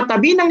 Yung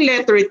katabi ng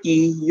letter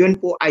T,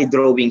 yun po ay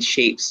drawing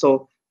shapes.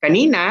 So,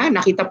 kanina,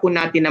 nakita po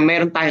natin na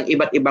meron tayong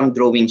iba't ibang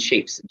drawing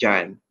shapes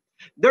dyan.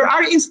 There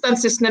are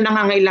instances na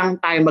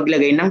nangangailangan tayo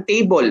maglagay ng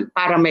table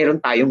para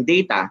meron tayong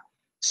data.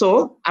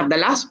 So, at the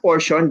last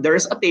portion,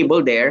 there's a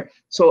table there.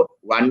 So,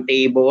 1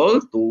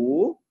 table, 2,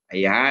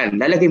 ayan,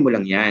 lalagay mo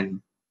lang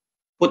yan.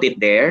 Put it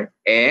there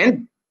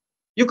and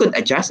you could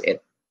adjust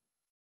it.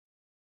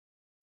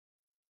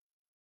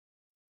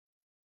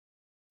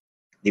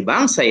 Diba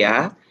ang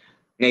saya?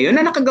 Ngayon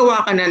na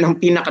nakagawa ka na ng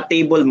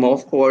pinaka-table mo,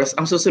 of course,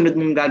 ang susunod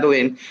mong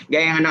gagawin,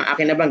 gaya nga ng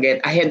akin nabanggit,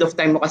 ahead of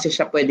time mo kasi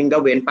siya pwedeng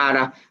gawin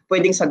para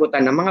pwedeng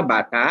sagutan ng mga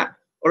bata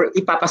or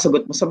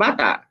ipapasagot mo sa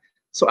bata.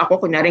 So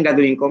ako, kunyaring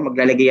gagawin ko,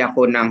 maglalagay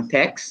ako ng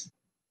text.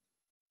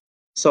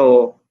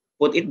 So,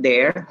 put it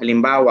there.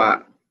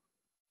 Halimbawa,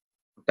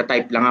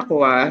 magta-type lang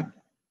ako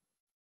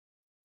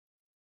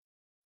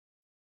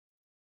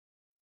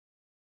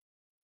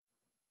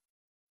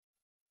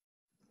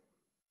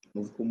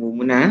Move ko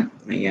muna.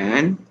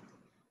 Ayan.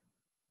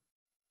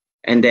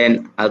 And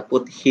then, I'll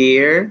put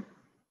here.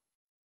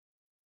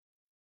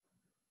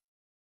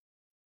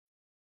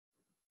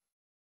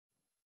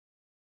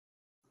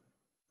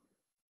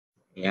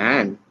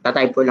 Ayan.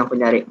 Tatype ko lang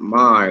kunyari,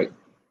 Mark.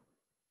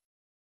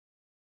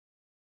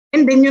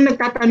 And then, yung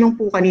nagtatanong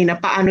po kanina,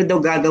 paano daw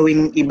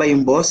gagawin iba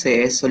yung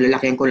boses? So,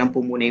 lalakyan ko lang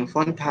po muna yung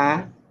font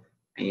ha.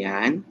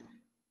 Ayan.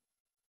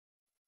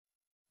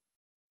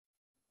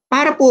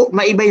 Para po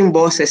maiba yung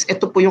boses,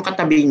 ito po yung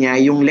katabi niya,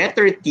 yung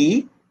letter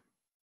T.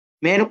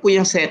 Meron po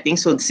yung setting.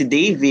 So, si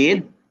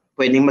David,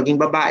 pwedeng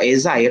maging babae,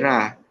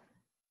 Zaira.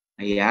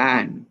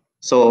 Ayan.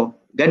 So,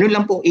 ganun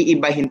lang po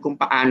iibahin kung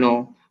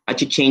paano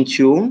i-change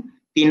yung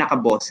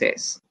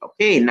pinaka-boses.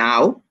 Okay,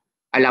 now,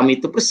 allow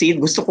me to proceed.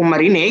 Gusto kong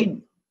marinig.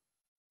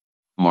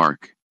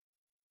 Mark.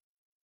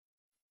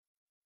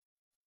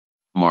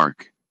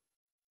 Mark.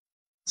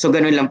 So,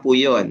 ganun lang po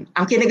yun.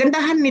 Ang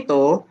kinagandahan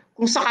nito,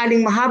 kung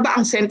sakaling mahaba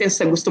ang sentence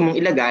na gusto mong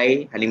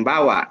ilagay,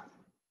 halimbawa,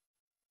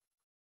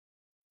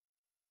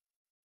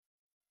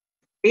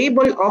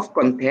 table of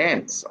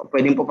contents. O,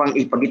 pwedeng po pang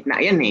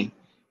ipagitna yan eh.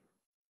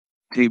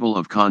 Table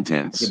of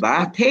contents.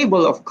 Diba?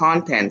 Table of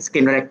contents.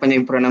 Kinorek pa niya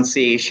yung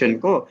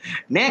pronunciation ko.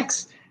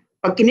 Next,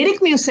 pag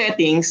kinirik mo yung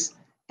settings,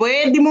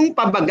 pwede mong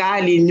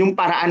pabagalin yung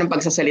paraan ng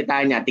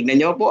pagsasalita niya.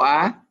 Tignan niyo po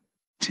ah.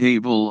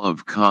 Table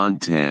of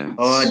contents.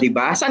 Oh, di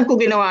ba? Saan ko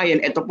ginawa yan?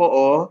 Ito po,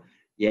 oh.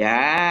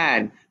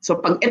 Yan. So,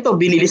 pag ito,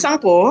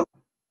 binilisan ko.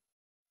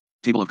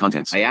 Table of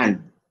contents. Ayan.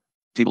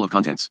 Table of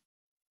contents.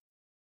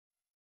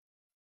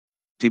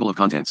 Table of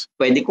contents.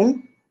 Pwede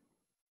kong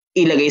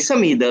ilagay sa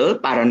middle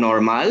para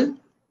normal.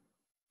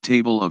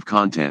 Table of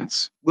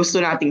contents.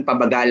 Gusto nating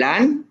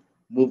pabagalan.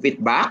 Move it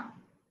back.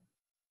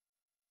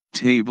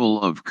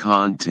 Table of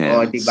contents.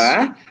 Oh, di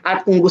ba?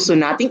 At kung gusto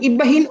nating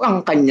ibahin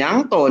ang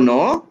kanyang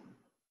tono,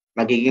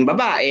 magiging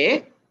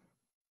babae.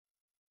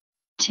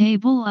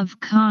 Table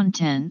of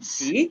contents.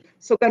 See?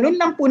 So,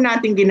 ganun lang po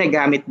natin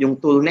ginagamit yung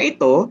tool na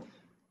ito.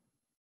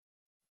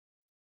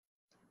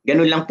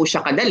 Ganun lang po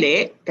siya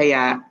kadali.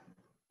 Kaya,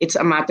 it's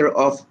a matter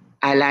of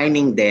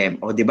aligning them.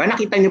 O, di ba?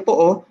 Nakita niyo po,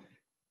 oh,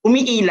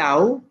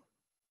 umiilaw.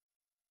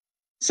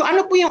 So,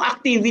 ano po yung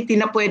activity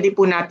na pwede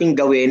po natin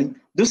gawin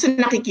doon sa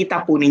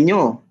nakikita po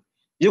ninyo?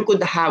 You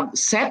could have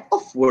set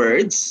of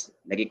words.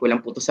 Lagay ko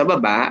lang po ito sa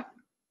baba.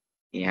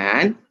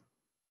 Ayan.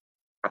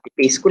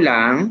 Copy-paste ko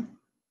lang.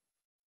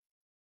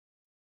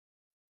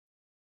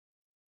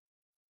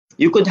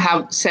 You could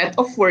have set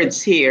of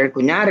words here.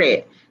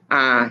 Kunyari,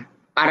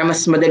 para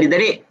mas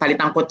madali-dali,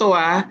 palitan ko to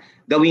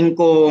gawin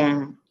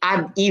kong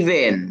add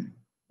even.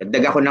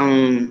 Dagdag ako ng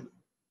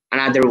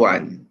another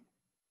one.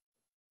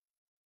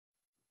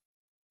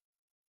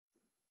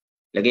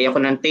 Lagay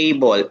ako ng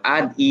table,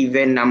 add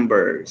even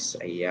numbers.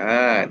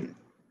 Ayan.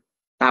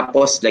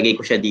 Tapos, lagay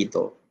ko siya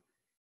dito.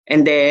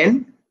 And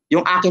then,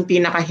 yung aking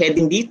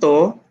pinaka-heading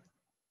dito,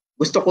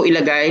 gusto ko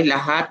ilagay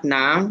lahat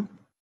ng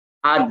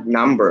odd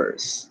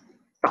numbers.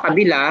 Sa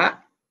kabila,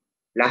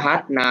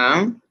 lahat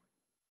ng,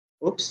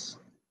 oops,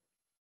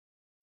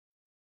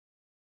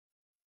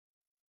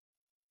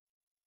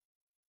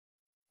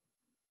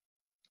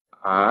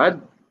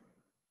 odd.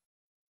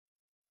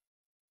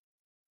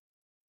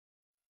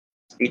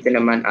 Dito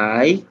naman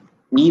ay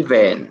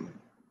even.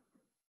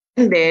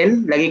 And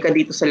then, lagay ka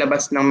dito sa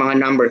labas ng mga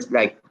numbers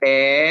like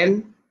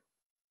 10,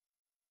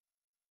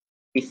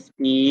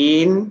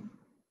 15,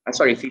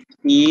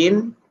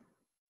 21,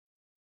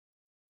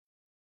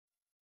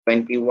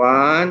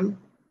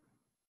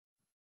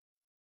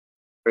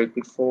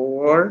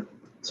 34.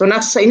 So,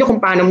 nasa sa inyo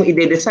kung paano mo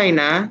i-design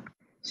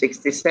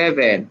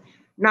 67.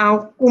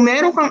 Now, kung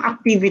meron kang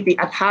activity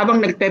at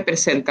habang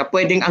nagpe-present ka,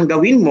 pwedeng ang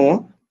gawin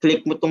mo,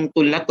 click mo tong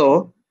tool na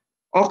to.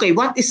 Okay,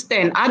 what is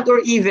 10? Add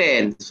or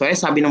even? So,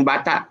 sabi ng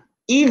bata,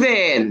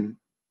 even.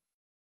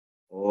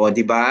 O,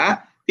 di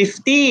ba?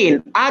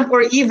 15, add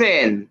or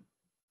even?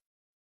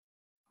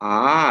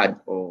 Add.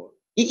 O,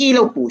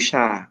 iilaw po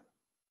siya.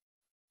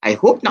 I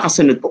hope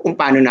nakasunod po kung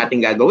paano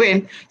natin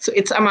gagawin. So,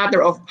 it's a matter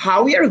of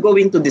how we are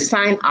going to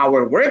design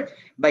our work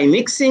by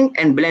mixing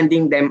and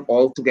blending them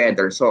all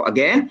together. So,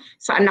 again,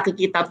 saan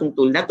nakikita itong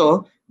tool na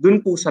to? Dun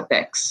po sa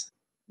text.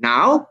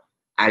 Now,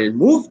 I'll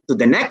move to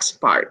the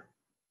next part.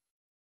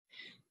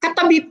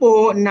 Katabi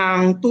po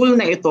ng tool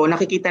na ito,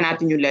 nakikita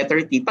natin yung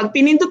letter T. Pag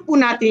pinindot po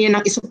natin yan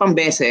ng isa pang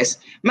beses,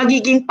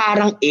 magiging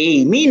parang A.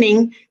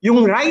 Meaning,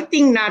 yung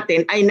writing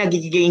natin ay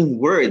nagiging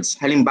words.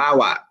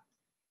 Halimbawa,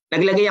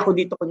 naglagay ako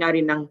dito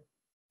kunyari ng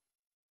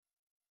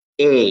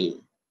A.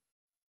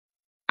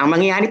 Ang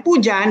mangyayari po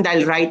dyan,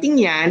 dahil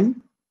writing yan,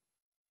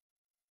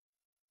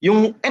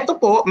 yung ito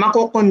po,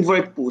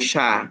 mako-convert po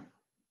siya.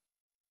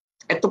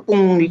 Ito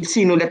pong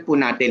sinulat po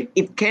natin,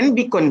 it can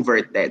be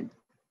converted.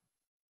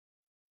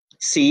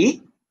 See?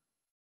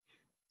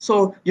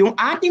 So, yung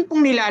ating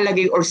pong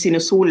nilalagay or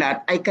sinusulat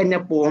ay kanya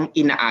pong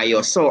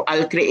inaayos. So,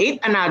 I'll create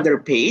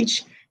another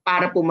page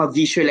para po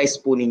ma-visualize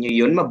po ninyo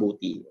yun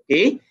mabuti.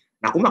 Okay?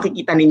 Naku,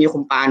 makikita ninyo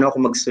kung paano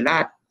ako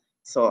magsulat.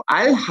 So,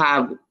 I'll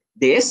have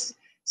this.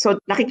 So,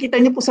 nakikita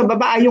niyo po sa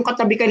baba yung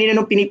katabi kanina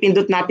nung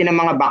pinipindot natin ng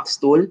mga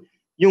box tool.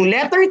 Yung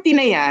letter T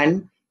na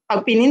yan,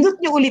 pag pinindot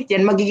niyo ulit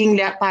yan,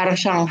 magiging para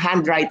siyang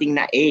handwriting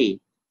na A.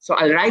 So,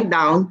 I'll write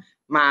down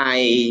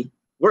my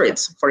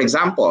words. For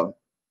example,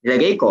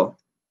 ilagay ko,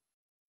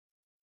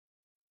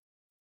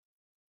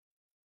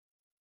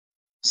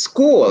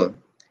 school.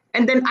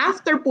 And then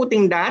after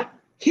putting that,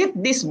 hit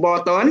this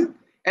button.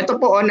 Ito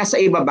po, nasa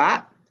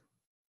ibaba.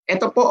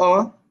 Ito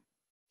po,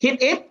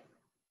 hit it.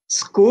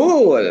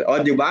 School.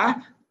 O, di ba?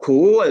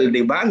 Cool,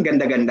 di ba? Ang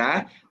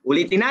ganda-ganda.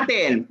 Ulitin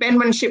natin.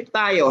 Penmanship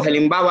tayo.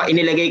 Halimbawa,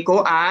 inilagay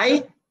ko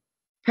ay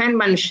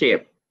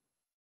penmanship.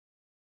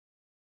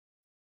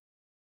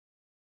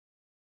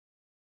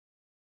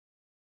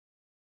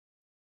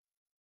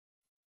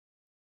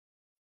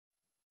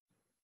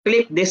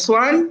 Click this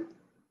one,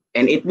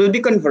 and it will be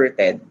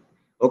converted.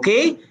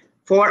 Okay?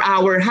 For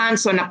our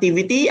hands-on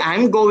activity,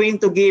 I'm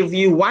going to give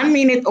you 1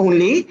 minute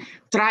only.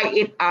 Try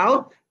it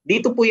out.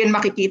 Dito po yan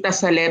makikita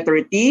sa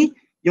letter T.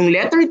 Yung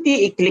letter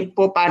T, i-click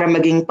po para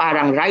maging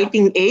parang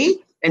writing A,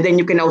 and then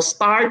you can now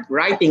start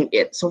writing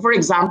it. So for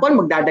example,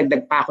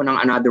 magdadagdag pa ako ng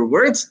another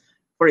words.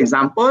 For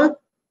example,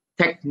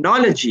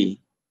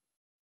 technology.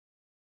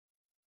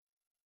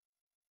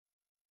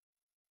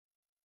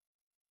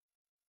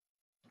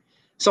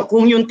 So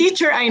kung yung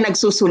teacher ay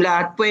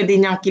nagsusulat, pwede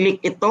niyang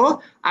click ito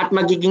at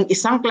magiging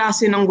isang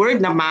klase ng word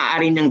na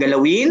maaari niyang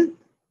galawin.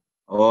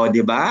 O,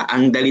 di ba?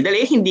 Ang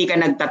dali-dali, hindi ka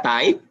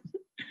nagtatype.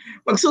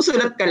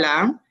 Magsusulat ka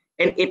lang,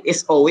 and it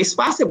is always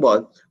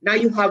possible. Now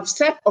you have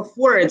set of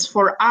words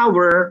for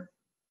our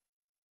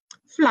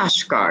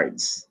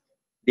flashcards.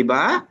 Di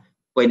ba?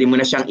 Pwede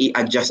mo na siyang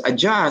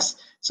i-adjust.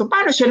 So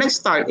paano siya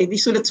nag-start? Eh di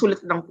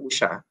sulat-sulat lang po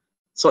siya.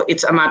 So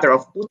it's a matter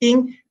of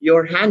putting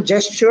your hand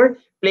gesture,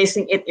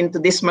 placing it into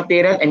this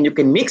material, and you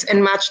can mix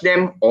and match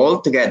them all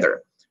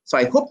together. So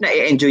I hope na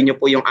i-enjoy nyo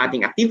po yung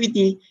ating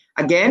activity.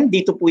 Again,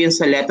 dito po yun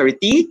sa letter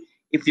T.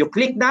 If you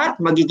click that,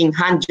 magiging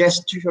hand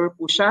gesture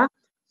po siya.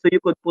 So you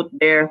could put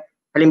there,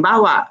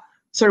 halimbawa,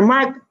 Sir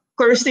Mark,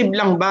 cursive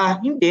lang ba?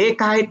 Hindi,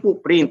 kahit po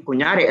print.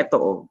 Kunyari, ito,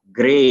 oh,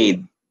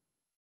 grade.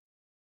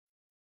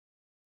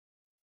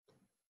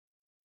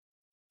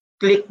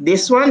 Click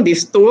this one,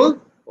 this tool,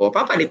 o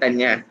papalitan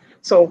niya.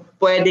 So,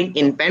 pwedeng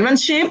in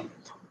penmanship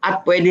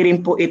at pwede rin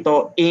po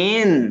ito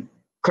in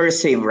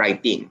cursive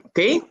writing.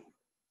 Okay?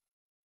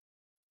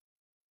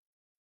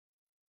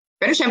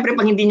 Pero syempre,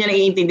 pag hindi niya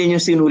naiintindihan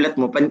yung sinulat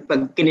mo, pag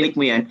kinilik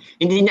mo yan,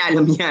 hindi niya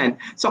alam yan.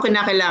 So,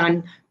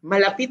 kinakailangan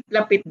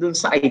malapit-lapit dun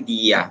sa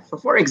idea. So,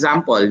 for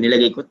example,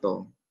 nilagay ko to.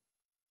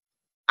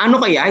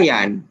 Ano kaya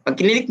yan? Pag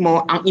kinilik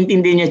mo, ang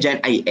intindi niya dyan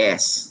ay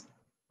S.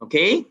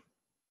 Okay?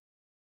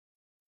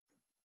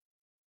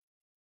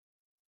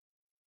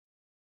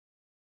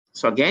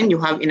 So again, you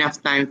have enough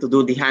time to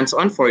do the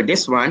hands-on for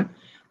this one.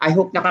 I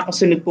hope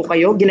nakakasunod po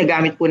kayo.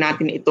 Ginagamit po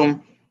natin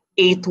itong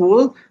A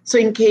tool. So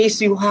in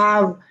case you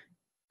have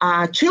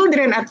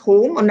children at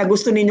home o na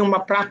gusto ninyong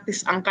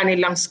ma-practice ang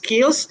kanilang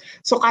skills,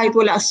 so kahit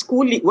walang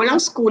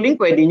schooling,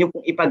 pwede nyo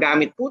pong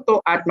ipagamit po to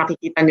at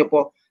makikita nyo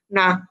po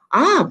na,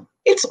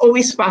 it's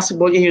always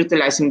possible in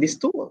utilizing these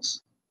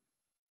tools.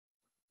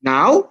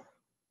 Now,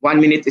 1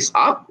 minute is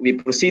up. We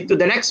proceed to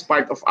the next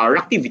part of our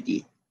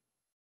activity.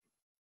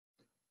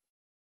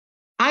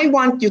 I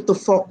want you to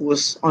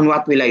focus on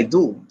what will I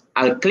do.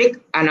 I'll click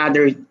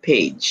another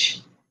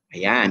page.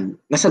 Ayan.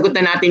 Nasagot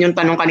na natin yung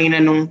tanong kanina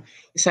nung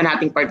isa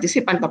nating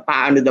participant na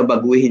paano daw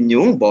baguhin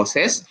yung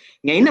boses.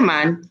 Ngayon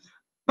naman,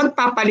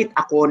 magpapalit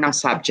ako ng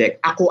subject.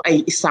 Ako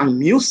ay isang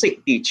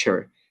music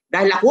teacher.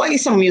 Dahil ako ay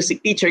isang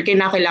music teacher,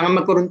 kailangan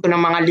magkaroon to ng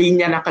mga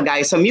linya na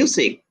kagaya sa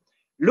music.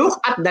 Look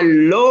at the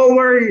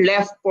lower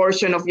left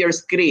portion of your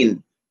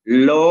screen.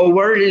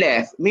 Lower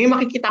left. May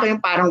makikita ko yung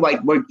parang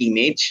whiteboard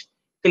image.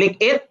 Click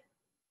it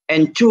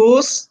and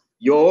choose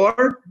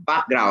your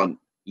background.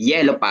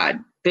 Yellow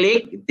pad.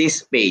 Click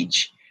this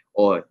page.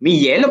 O, may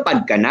yellow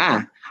pad ka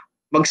na.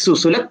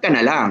 Magsusulat ka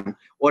na lang.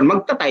 O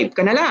magta-type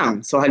ka na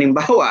lang. So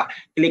halimbawa,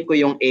 click ko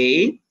yung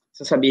A.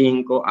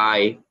 Sasabihin ko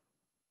ay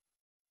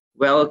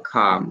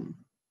welcome.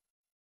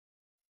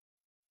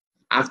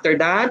 After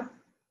that,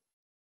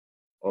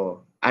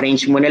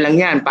 arrange mo na lang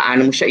yan.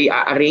 Paano mo siya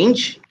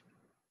i-arrange?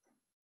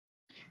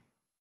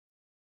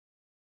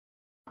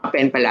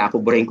 Pen pala,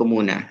 kuburahin ko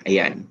muna.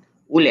 Ayan.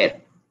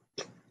 Ulit.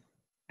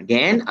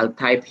 Again, I'll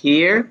type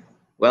here,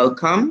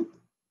 welcome.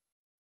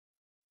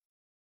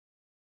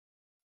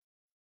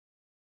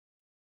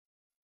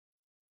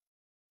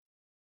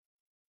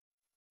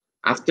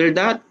 After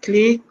that,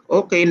 click.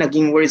 Okay,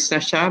 naging words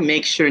na siya.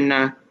 Make sure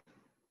na,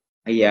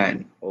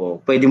 ayan,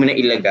 pwede mo na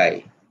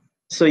ilagay.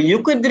 So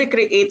you could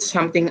recreate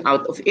something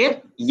out of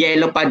it.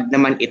 Yellow pad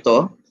naman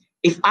ito.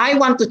 If I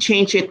want to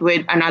change it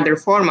with another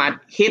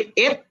format, hit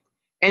it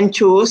and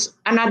choose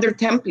another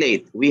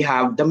template. We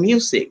have the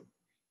music.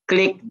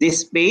 Click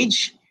this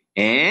page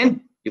and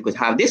you could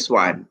have this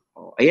one.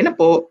 Ayan na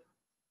po.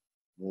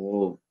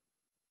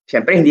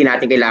 Siyempre, hindi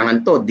natin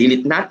kailangan to.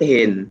 Delete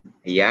natin.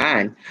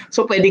 Ayan.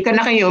 So, pwede ka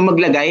na kayo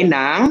maglagay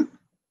ng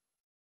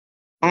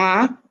mga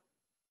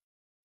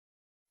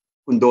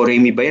kung do, re,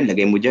 mi ba yan?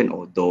 Lagay mo dyan.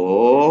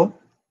 Do.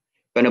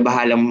 Ikaw na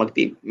bahalang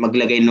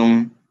maglagay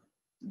ng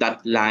dot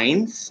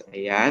lines.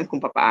 Ayan,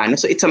 kung paano.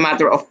 So, it's a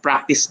matter of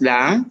practice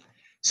lang.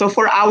 So,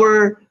 for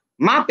our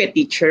MAPE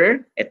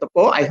teacher, ito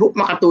po, I hope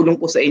makatulong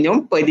po sa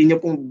inyo. Pwede nyo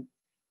pong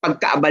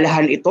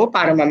pagkaabalahan ito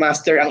para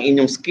ma-master ang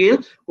inyong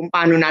skill kung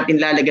paano natin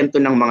lalagyan to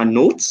ng mga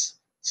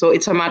notes. So,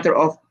 it's a matter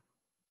of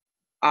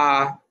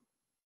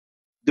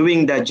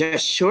doing the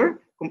gesture,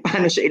 kung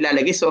paano siya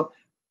ilalagay. So,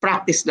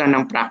 practice lang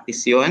ng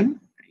practice yon.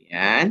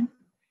 Ayan.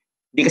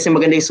 Hindi kasi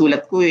maganda yung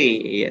sulat ko eh.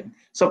 Ayan.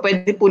 So,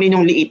 pwede po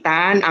ninyong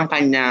liitan ang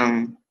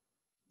kanyang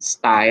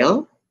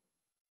style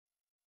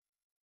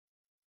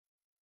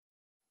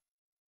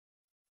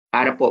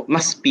para po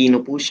mas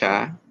pino po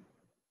siya.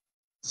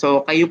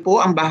 So, kayo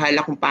po ang bahala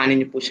kung paano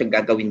niyo po siya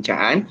gagawin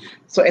dyan.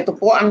 So, ito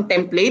po ang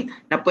template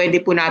na pwede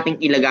po nating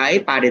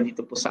ilagay para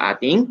dito po sa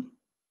ating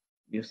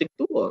music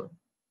tool.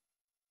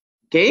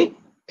 Okay?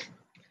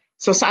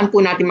 So, saan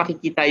po natin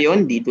makikita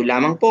yon? Dito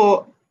lamang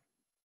po.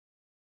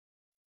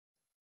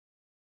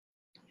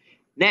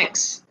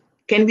 Next,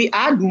 can we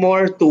add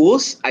more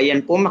tools?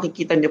 Ayan po,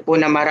 makikita nyo po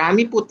na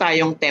marami po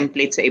tayong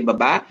template sa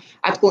ibaba.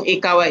 At kung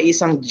ikaw ay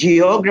isang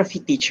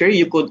geography teacher,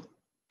 you could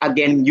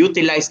again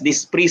utilize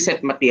this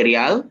preset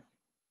material.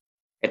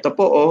 Ito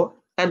po, oh,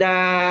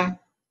 tada!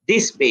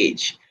 This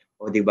page.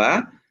 O, di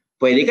ba?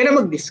 Pwede ka na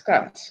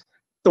mag-discuss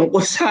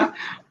tungkol sa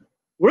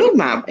world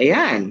map.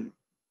 Ayan.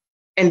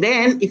 And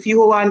then, if you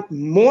want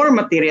more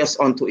materials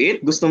onto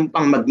it, gusto mo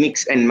pang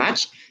mag-mix and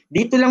match,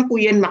 dito lang po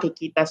yan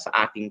makikita sa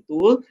ating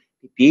tool.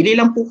 Pipili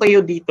lang po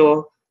kayo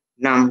dito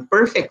ng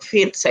perfect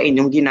fit sa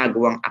inyong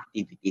ginagawang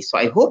activity. So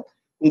I hope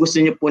kung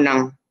gusto niyo po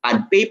ng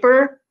pad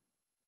paper,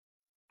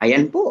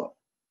 ayan po.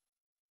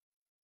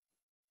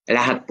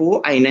 Lahat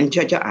po ay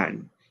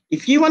nandiyan.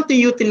 If you want to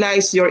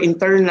utilize your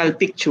internal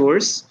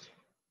pictures,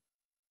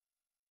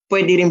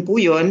 pwede rin po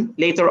yun.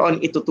 Later on,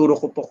 ituturo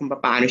ko po kung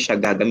paano siya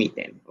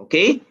gagamitin.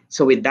 Okay?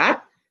 So with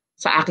that,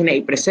 sa akin na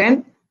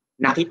i-present,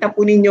 nakita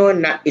po ninyo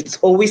na it's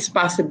always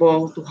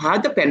possible to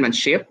have the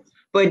penmanship.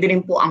 Pwede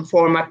rin po ang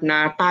format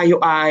na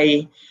tayo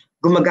ay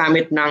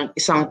gumagamit ng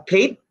isang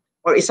plate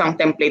or isang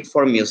template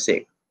for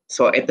music.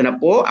 So ito na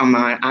po ang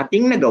mga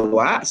ating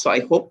nagawa. So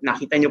I hope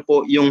nakita nyo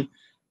po yung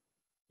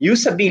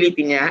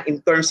usability niya in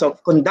terms of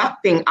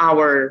conducting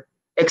our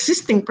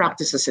existing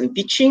practices and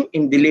teaching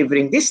in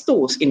delivering these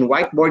tools in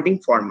whiteboarding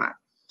format.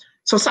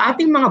 So sa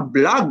ating mga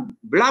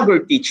blogger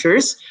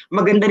teachers,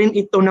 maganda rin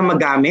ito na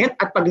magamit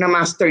at pag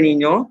na-master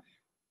ninyo,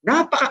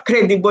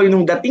 napaka-credible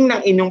nung dating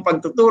ng inyong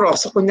pagtuturo.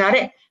 So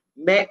kunyari,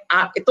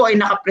 ito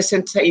ay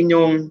nakapresent sa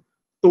inyong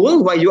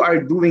tool while you are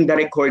doing the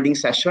recording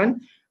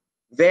session.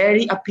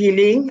 Very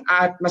appealing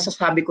at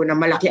masasabi ko na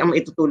malaki ang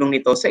maitutulong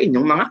nito sa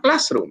inyong mga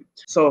classroom.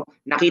 So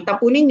nakita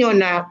po ninyo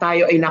na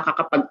tayo ay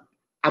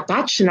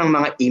nakakapag-attach ng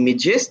mga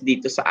images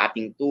dito sa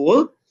ating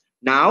tool.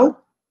 Now,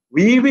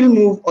 we will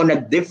move on a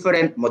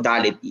different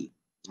modality.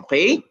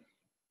 Okay?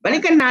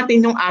 Balikan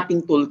natin yung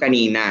ating tool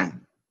kanina.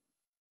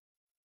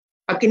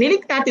 Pag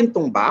kinilik natin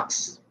itong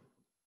box,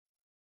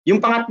 yung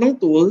pangatlong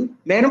tool,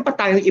 meron pa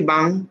tayong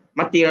ibang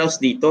materials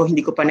dito,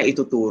 hindi ko pa na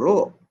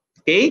ituturo.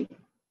 Okay?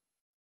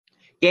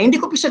 Kaya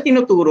hindi ko pa siya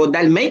tinuturo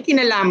dahil may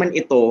kinalaman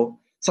ito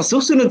sa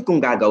susunod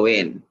kong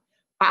gagawin.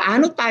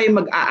 Paano tayo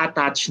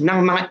mag-a-attach ng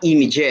mga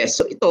images?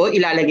 So ito,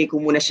 ilalagay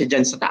ko muna siya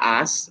dyan sa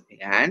taas.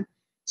 Ayan.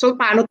 So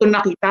paano ito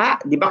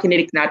nakita? Di ba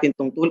kinilik natin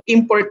itong tool?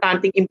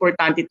 Importante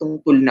itong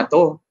tool na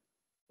to.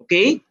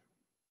 Okay?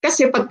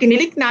 Kasi pag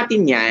kinilik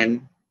natin yan,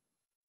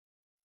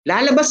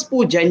 lalabas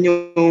po dyan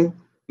yung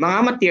mga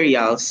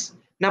materials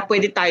na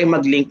pwede tayo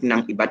mag-link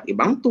ng iba't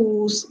ibang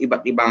tools,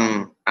 iba't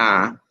ibang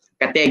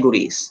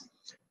categories.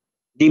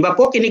 Di ba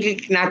po,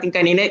 kiniklik natin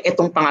kanina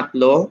itong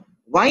pangatlo,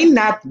 why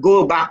not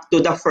go back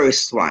to the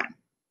first one?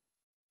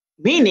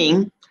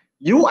 Meaning,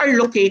 you are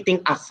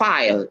locating a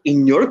file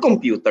in your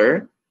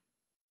computer.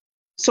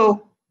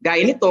 So,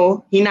 gaya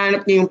nito,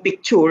 hinanap niyo yung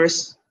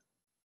pictures,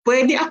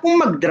 pwede akong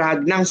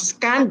mag-drag ng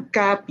scanned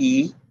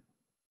copy,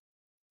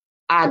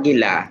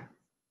 Agila,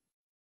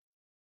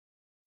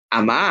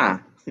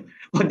 Ama.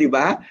 O, di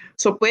ba?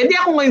 So, pwede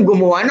ako ngayon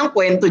gumawa ng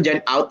kwento dyan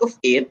out of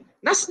it.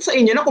 Nasa sa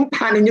inyo na kung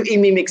paano nyo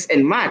i-mix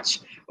and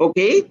match.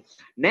 Okay?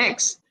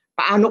 Next,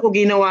 paano ko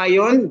ginawa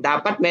yon?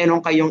 Dapat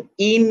meron kayong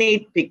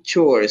innate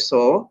picture.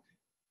 So,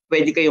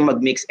 pwede kayong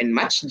mag-mix and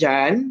match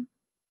dyan.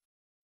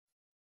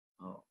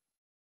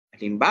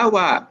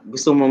 Halimbawa,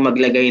 gusto mo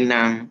maglagay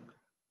ng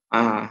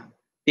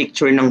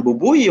picture ng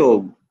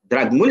bubuyog.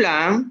 Drag mo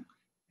lang.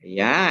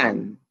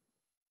 Ayan.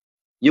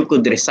 You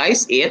could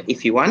resize it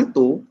if you want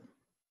to.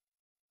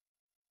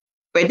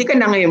 Pwede ka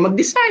na ngayon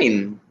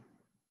mag-design.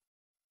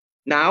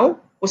 Now,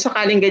 kung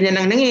sakaling ganyan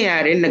ang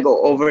nangyayari,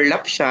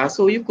 nag-overlap siya,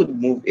 so you could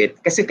move it.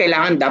 Kasi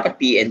kailangan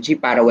dapat PNG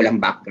para walang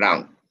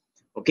background.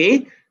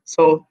 Okay?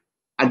 So,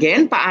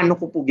 again, paano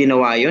ko po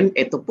ginawa yun?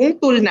 Ito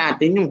pong tool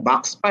natin, yung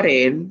box pa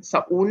rin,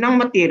 sa unang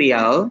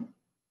material,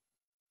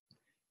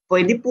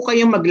 pwede po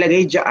kayong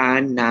maglagay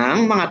dyan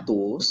ng mga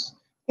tools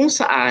kung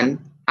saan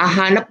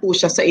hahanap po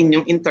siya sa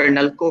inyong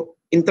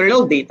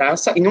internal data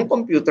sa inyong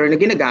computer na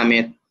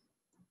ginagamit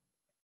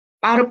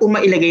para po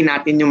mailagay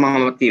natin yung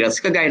mga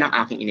materials kagaya ng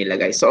aking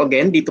inilagay. So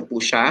again, dito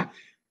po siya.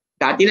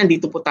 Dati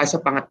nandito po tayo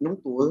sa pangatlong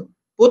tool,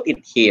 put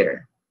it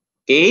here.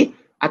 Okay?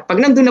 At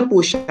pag nandun na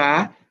po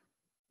siya,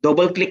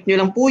 double-click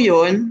nyo lang po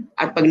yun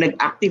at pag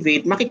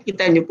nag-activate,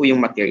 makikita nyo po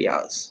yung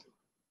materials.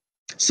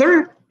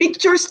 Sir,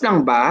 pictures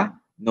lang ba?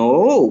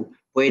 No.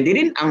 Pwede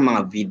rin ang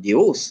mga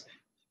videos.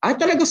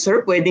 Talaga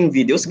sir, pwedeng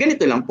videos.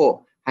 Ganito lang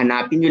po.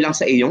 Hanapin nyo lang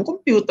sa iyong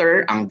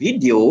computer ang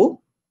video.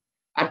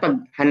 At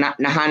pag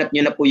nahanap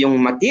nyo na po yung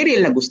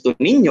material na gusto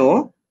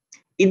ninyo,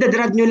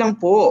 idadrag nyo lang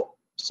po.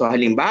 So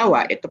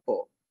halimbawa, ito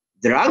po.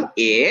 Drag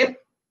it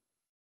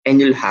and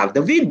you'll have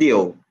the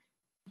video.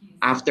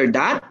 After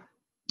that,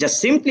 just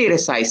simply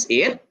resize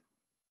it.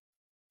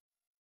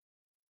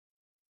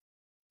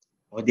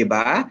 O, di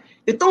ba?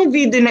 Itong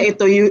video na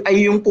ito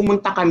ay yung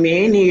pumunta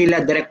kami ni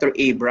Director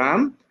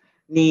Abram,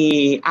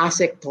 ni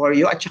Asek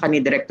Torio at saka ni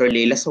Director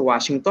Leila sa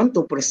Washington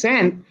to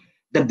present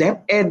the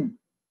DepEd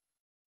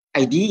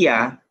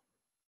idea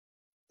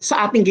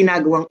sa ating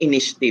ginagawang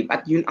initiative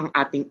at yun ang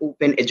ating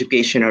open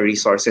educational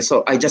resources.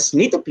 So I just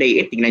need to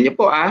play it. Tingnan niyo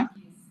po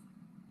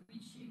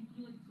Which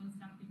include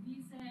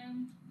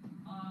constructivism,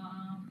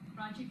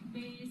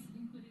 project-based,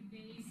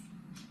 inquiry-based,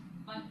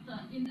 but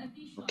in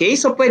addition... Okay,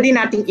 so pwede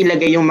nating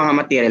ilagay yung mga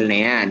material na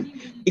yan.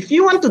 If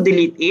you want to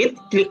delete it,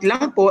 click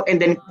lang po and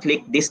then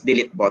click this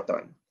delete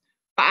button.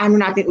 Paano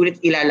natin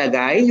ulit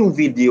ilalagay yung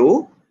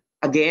video?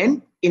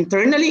 Again,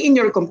 internally in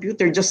your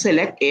computer, just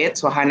select it.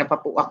 So hanap pa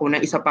po ako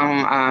ng isa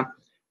pang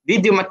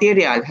video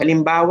material.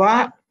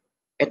 Halimbawa,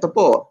 ito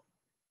po.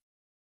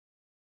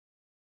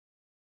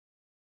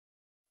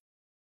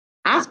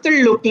 After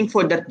looking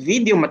for that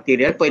video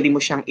material, pwede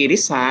mo siyang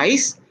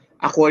i-resize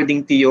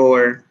according to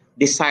your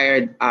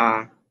desired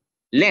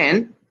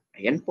length.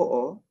 Ayan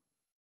po.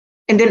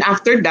 And then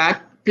after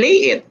that,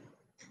 play it.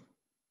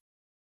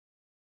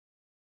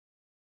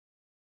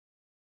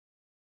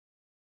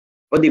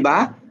 O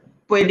diba?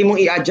 Pwede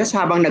mong i-adjust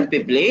habang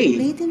nagpe-play.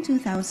 Late in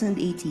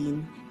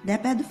 2018,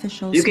 DepEd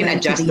officials You can went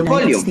to adjust the the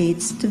United volume.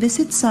 States to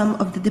visit some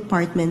of the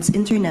department's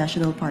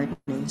international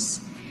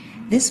partners.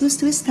 This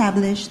was to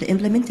establish the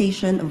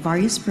implementation of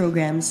various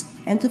programs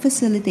and to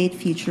facilitate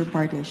future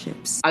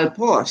partnerships. I'll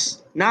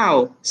pause.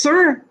 Now,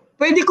 sir,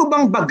 pwede ko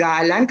bang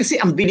bagalan? Kasi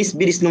ang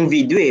bilis-bilis ng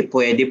video eh.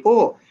 Pwede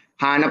po.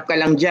 Hanap ka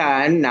lang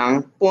dyan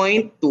ng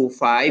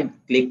 0.25,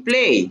 click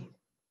play.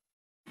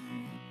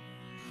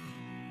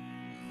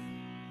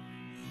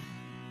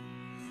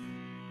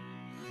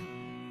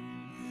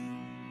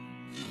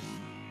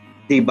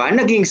 Diba?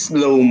 Naging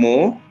slow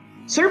mo.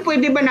 Sir,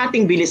 pwede ba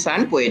nating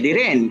bilisan? Pwede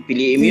rin.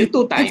 Piliin mo yung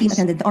 2 The team times.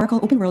 attended the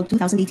Oracle Open World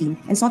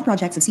 2018 and saw the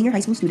projects of senior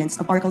high school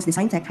students of Oracle's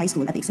Design Tech High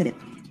School at the exhibit.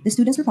 The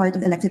students were part of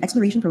the elective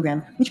exploration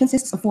program, which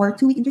consists of 4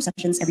 two-week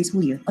intersessions every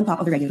school year, on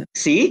top of the regular.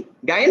 See?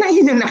 Gaya na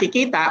yun yung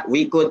nakikita,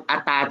 we could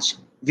attach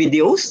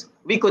videos,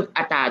 we could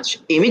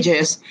attach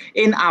images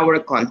in our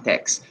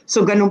context.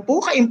 So ganun po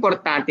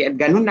ka-importante at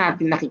ganun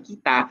natin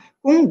nakikita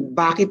kung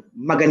bakit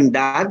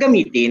maganda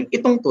gamitin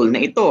itong tool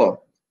na ito.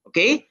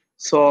 Okay?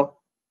 So,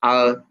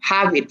 I'll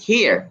have it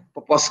here.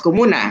 Popos ko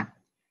muna.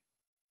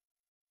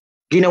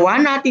 Ginawa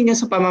natin yan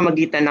sa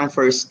pamamagitan ng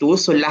first two.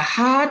 So,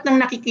 lahat ng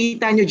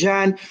nakikita nyo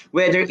dyan,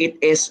 whether it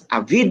is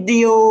a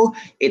video,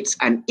 it's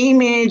an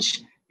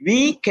image,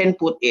 we can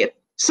put it.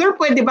 Sir,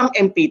 pwede bang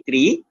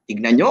MP3?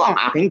 Tignan nyo ang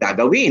aking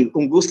gagawin.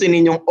 Kung gusto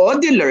ninyong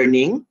audio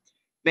learning,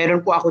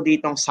 meron po ako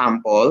ditong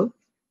sample.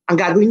 Ang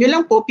gagawin nyo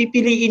lang po,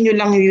 pipiliin nyo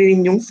lang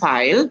rin yung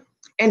file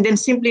and then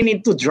simply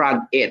need to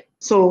drag it.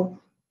 So,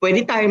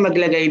 pwede tayo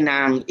maglagay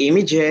ng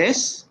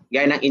images,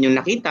 gaya ng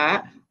inyong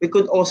nakita. We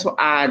could also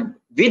add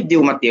video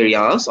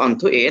materials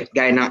onto it,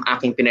 gaya ng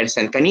aking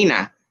pinesend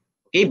kanina.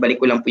 Okay, balik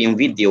ko lang po yung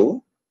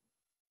video.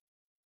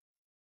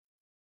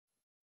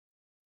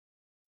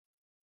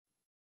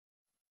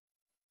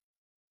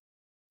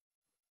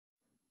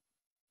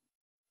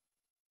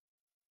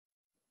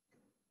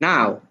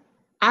 Now,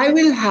 I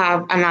will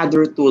have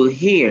another tool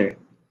here.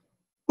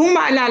 Kung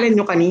maalala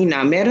nyo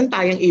kanina, meron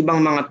tayong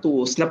ibang mga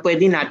tools na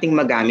pwede nating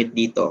magamit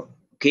dito.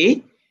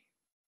 Okay?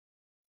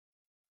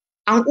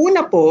 Ang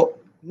una po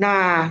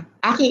na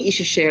aking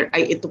isi-share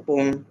ay ito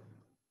pong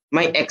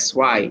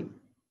myXY.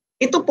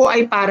 Ito po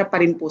ay para pa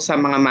rin po sa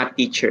mga math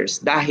teachers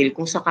dahil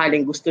kung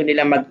sakaling gusto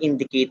nila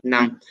mag-indicate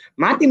ng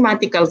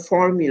mathematical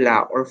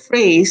formula or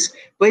phrase,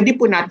 pwede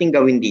po natin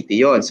gawin dito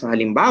yon. So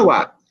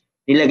halimbawa,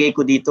 nilagay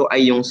ko dito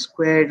ay yung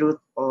square root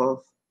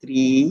of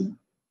 3,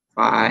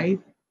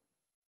 5.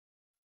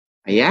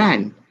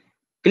 Ayan.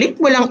 Click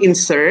mo lang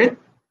insert.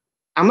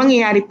 Ang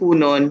mangyayari po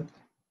nun,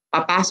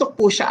 papasok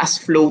po siya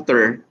as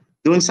floater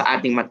dun sa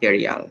ating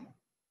material.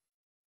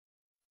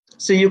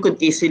 So you could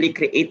easily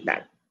create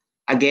that.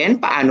 Again,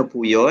 paano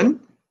po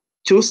yun?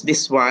 Choose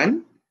this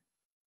one.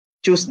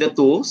 Choose the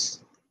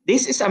tools.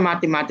 This is a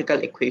mathematical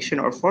equation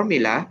or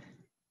formula.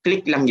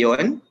 Click lang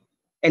yon,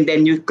 and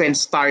then you can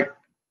start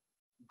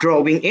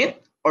drawing it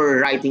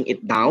or writing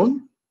it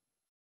down.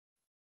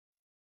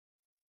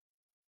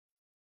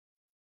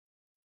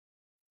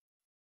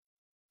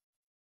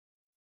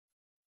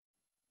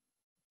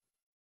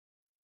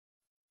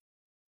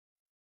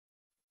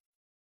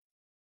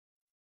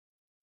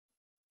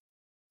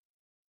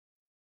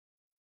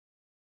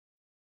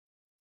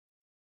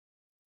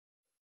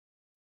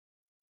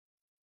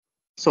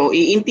 So,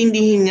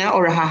 iintindihin niya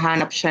or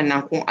hahanap siya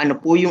ng kung ano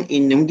po yung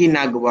inyong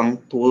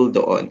ginagawang tool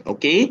doon.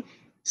 Okay?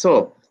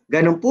 So,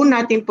 ganun po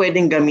natin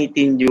pwedeng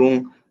gamitin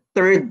yung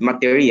third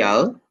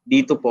material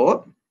dito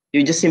po.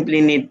 You just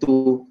simply need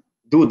to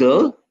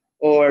doodle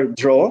or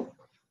draw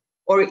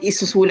or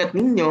isusulat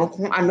ninyo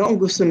kung ano ang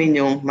gusto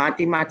ninyong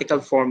mathematical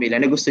formula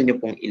na gusto niyo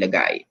pong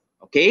ilagay.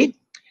 Okay?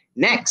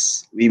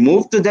 Next, we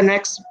move to the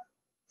next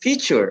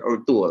feature or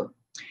tool.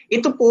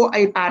 Ito po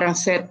ay parang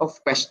set of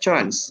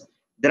questions.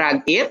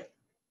 Drag it.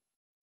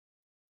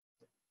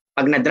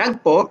 Pag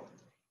na-drag po,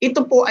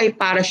 ito po ay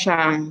para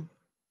siyang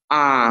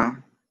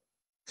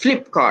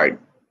flip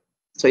card.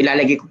 So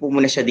ilalagay ko po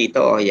muna siya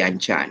dito. O, yan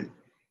dyan.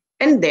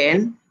 And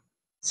then,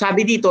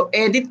 sabi dito,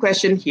 edit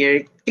question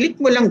here. Click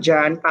mo lang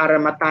dyan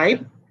para ma-type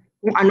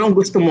kung anong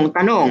gusto mong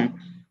tanong.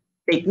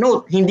 Take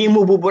note, hindi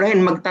mo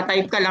buburahin,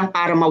 magta-type ka lang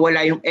para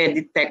mawala yung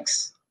edit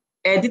text.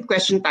 Edit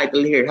question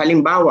title here.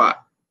 Halimbawa,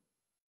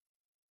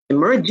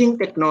 emerging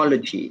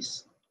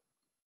technologies.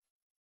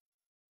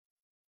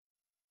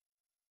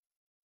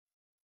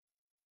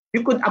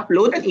 You could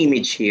upload an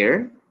image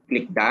here.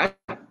 Click that.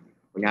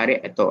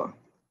 Kunyari, ito.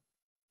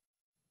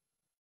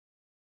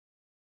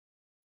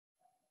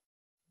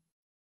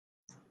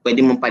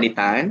 Pwede mong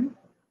palitan.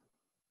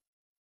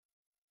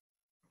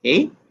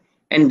 Okay?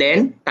 And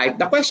then, type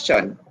the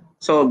question.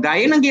 So,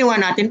 gaya ng ginawa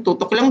natin,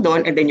 tutok lang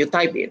doon and then you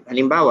type it.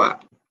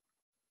 Halimbawa,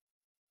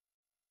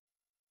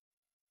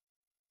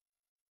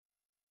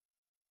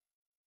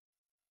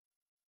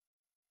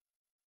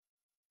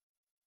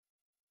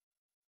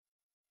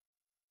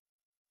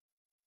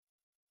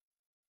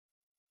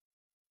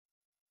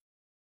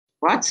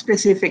 what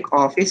specific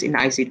office in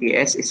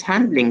ICTS is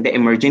handling the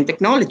emerging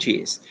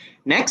technologies?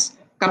 Next,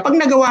 kapag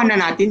nagawa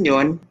na natin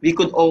yon, we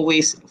could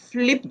always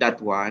flip that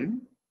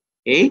one.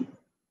 Okay?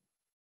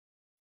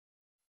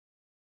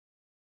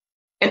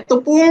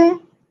 Ito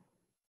pong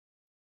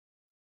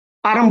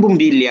parang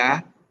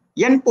bumbilya,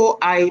 yan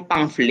po ay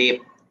pang-flip.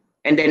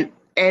 And then,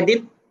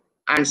 edit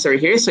answer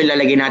here. So,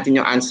 ilalagay natin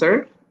yung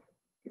answer.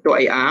 Ito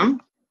ay ang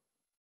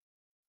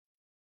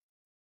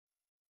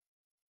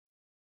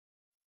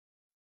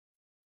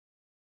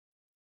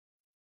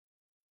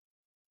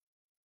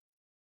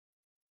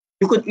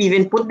you could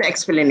even put the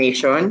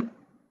explanation.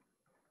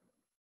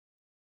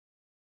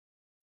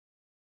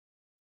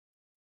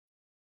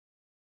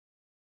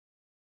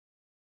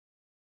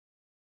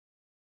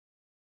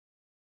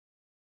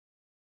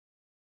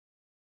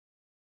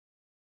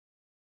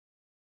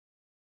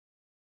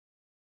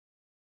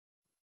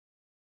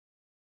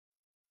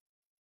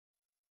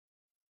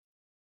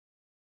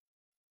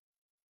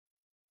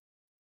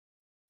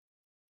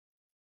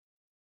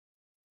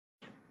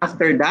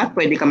 After that,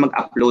 pwede ka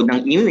mag-upload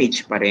ng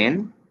image pa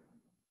rin.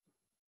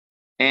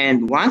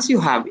 And once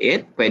you have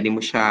it, pwede mo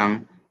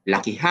siyang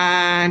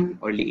lakihan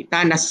or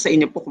liitan. Nasa sa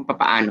inyo po kung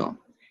paano.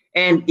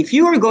 And if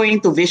you are going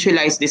to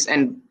visualize this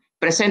and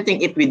presenting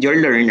it with your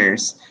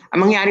learners,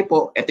 ang mangyari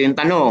po, ito yung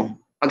tanong.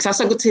 Pag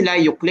sasagot sila,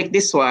 you click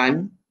this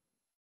one.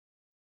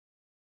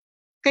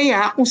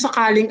 Kaya kung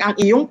sakaling ang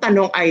iyong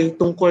tanong ay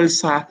tungkol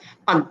sa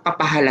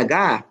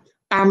pagpapahalaga,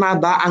 tama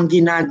ba ang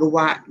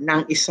ginagawa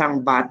ng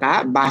isang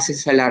bata base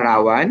sa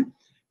larawan?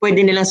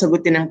 Pwede nilang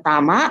sagutin ng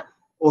tama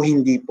o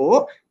hindi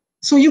po?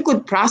 So you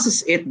could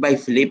process it by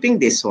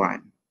flipping this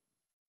one.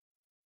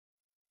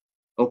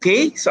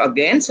 Okay? So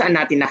again, saan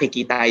natin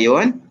nakikita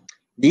yon?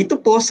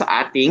 Dito po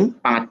sa ating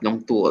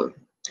pangatlong tool.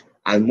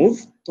 I'll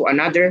move to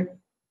another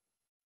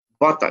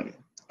button.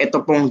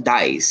 Ito pong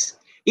dice.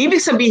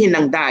 Ibig sabihin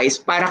ng dice,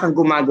 para kang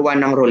gumagawa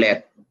ng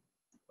roulette.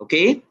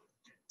 Okay?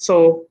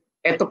 So,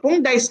 ito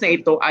pong dice na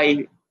ito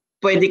ay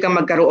pwede kang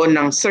magkaroon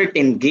ng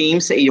certain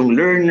games sa iyong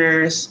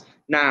learners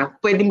na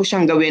pwede mo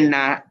siyang gawin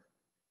na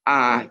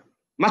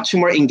much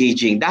more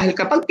engaging. Dahil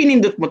kapag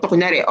pinindot mo ito,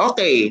 kunyari,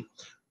 okay,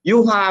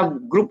 you have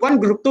group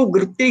 1, group 2,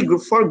 group 3,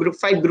 group 4, group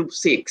 5, group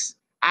 6.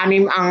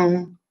 6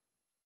 ang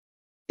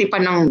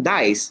tipan ng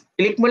dice.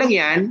 Click mo lang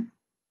yan.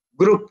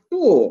 Group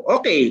 2,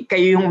 okay,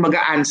 kayo yung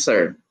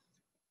mag-a-answer.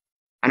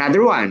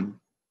 Another one,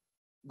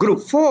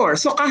 group 4.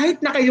 So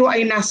kahit na kayo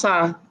ay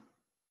nasa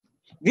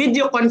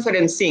video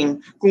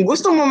conferencing, kung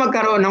gusto mo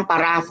magkaroon ng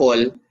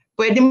paraffol,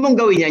 pwede mong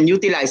gawin yan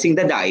utilizing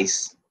the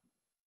dice.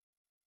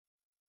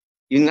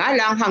 Yun nga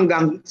lang,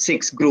 hanggang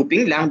 6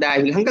 grouping lang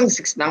dahil hanggang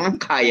 6 lang ang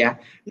kaya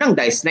ng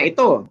dice na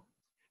ito.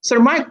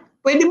 Sir Mark,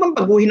 pwede bang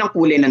baguhin ang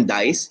kulay ng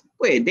dice?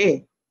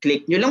 Pwede.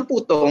 Click nyo lang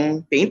po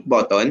itong paint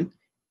button.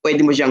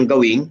 Pwede mo siyang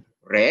gawing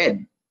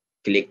red.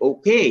 Click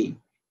OK.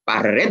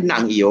 Para red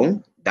na ang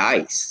iyong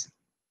dice.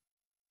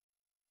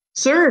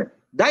 Sir,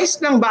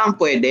 dice lang ba ang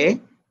pwede?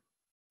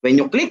 When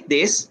you click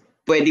this,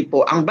 pwede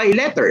po ang by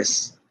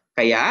letters.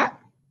 Kaya,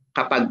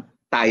 kapag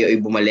tayo ay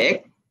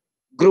bumalik,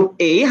 group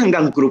A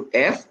hanggang group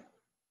F,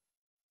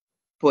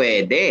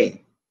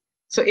 pwede.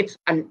 So it's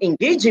an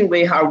engaging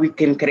way how we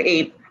can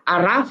create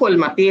a raffle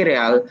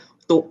material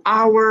to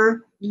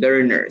our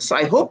learners. So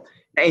I hope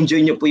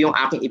na-enjoy nyo po yung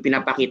aking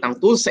ipinapakitang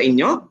tool sa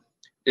inyo.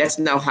 Let's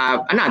now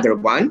have another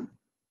one.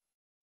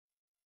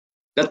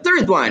 The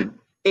third one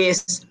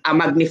is a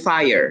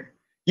magnifier.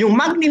 Yung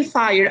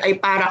magnifier ay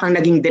para kang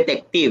naging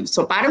detective.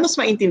 So para mas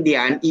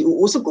maintindihan,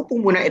 iuusog ko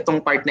po muna itong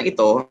part na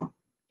ito.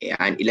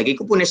 Ayan, ilagay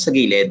ko po na sa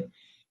gilid.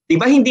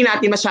 Diba hindi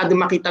natin masyado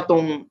makita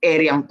tong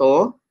areang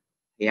to?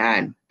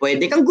 Ayan,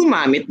 pwede kang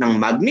gumamit ng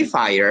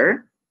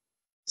magnifier.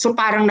 So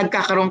parang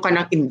nagkakaroon ka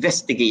ng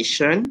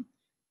investigation.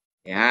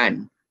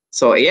 Ayan.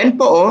 So ayan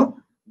po oh,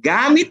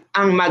 gamit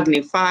ang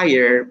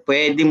magnifier,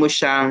 pwede mo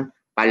siyang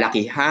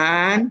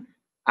palakihan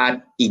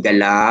at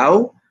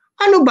igalaw.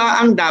 Ano ba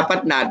ang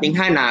dapat nating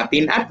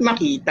hanapin at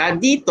makita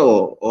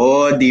dito?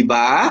 O, di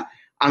ba?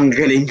 Ang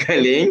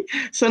galing-galing.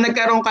 So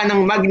nagkaroon ka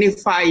ng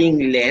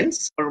magnifying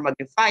lens or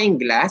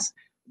magnifying glass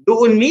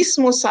doon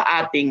mismo sa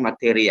ating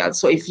material.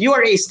 So if you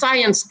are a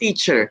science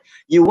teacher,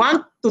 you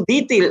want to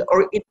detail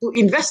or to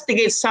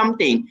investigate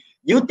something,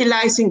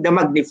 utilizing the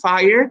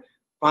magnifier,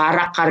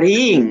 para ka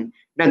ring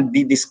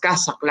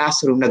nagdi-discuss sa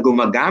classroom na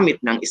gumagamit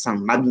ng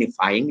isang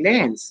magnifying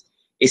lens.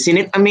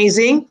 Isn't it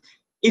amazing?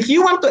 If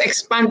you want to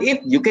expand it,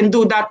 you can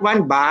do that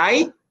one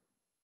by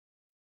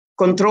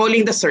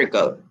controlling the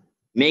circle.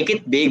 Make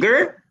it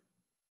bigger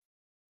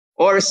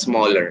or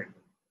smaller.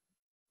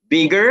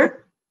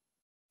 Bigger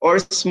or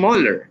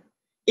smaller.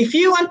 If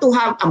you want to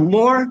have a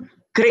more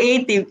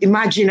creative,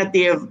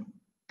 imaginative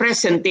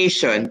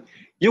presentation,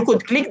 you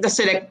could click the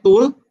select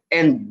tool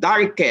and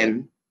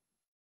darken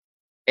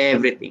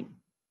everything.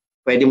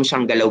 Pwede mo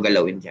siyang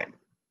galaw-galawin dyan.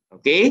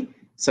 Okay?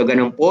 So,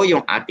 ganun po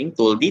yung ating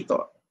tool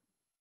dito.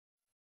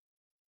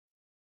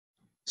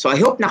 So, I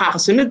hope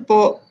nakakasunod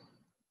po.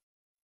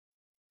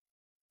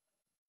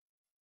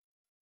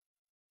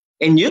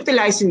 And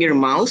utilizing your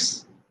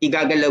mouse,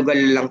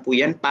 igagalaw-galaw lang po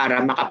yan para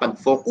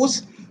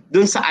makapag-focus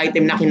dun sa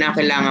item na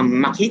kinakailangan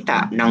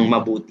makita ng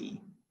mabuti.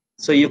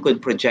 So, you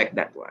could project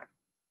that one.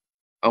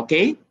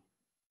 Okay?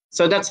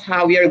 So, that's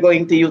how we are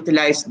going to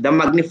utilize the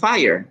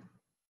magnifier.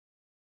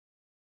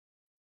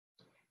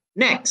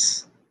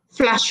 Next,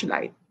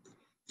 flashlight.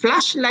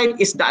 Flashlight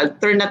is the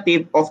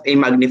alternative of a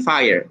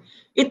magnifier.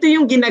 Ito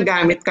yung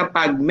ginagamit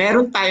kapag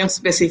meron tayong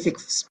specific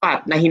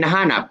spot na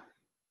hinahanap.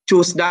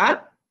 Choose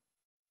that,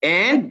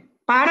 and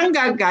parang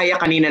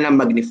gagaya kanina ng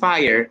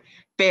magnifier,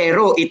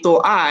 pero ito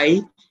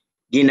ay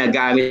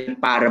ginagamit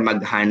para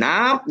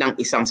maghanap ng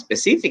isang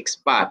specific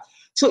spot.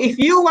 So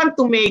if you want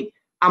to make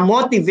a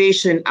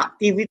motivation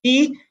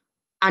activity,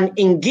 an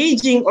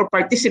engaging or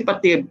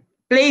participative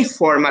play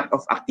format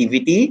of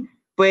activity,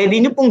 pwede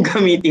nyo pong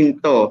gamitin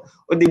to.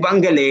 O di ba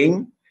ang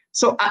galing?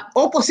 So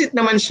opposite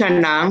naman siya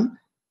ng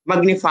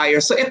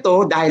magnifier. So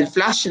ito, dahil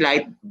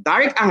flashlight,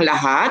 dark ang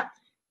lahat,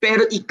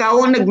 pero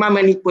ikaw ang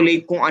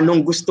nagmamanipulate kung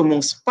anong gusto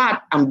mong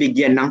spot ang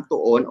bigyan ng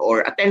tuon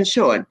or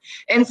attention.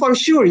 And for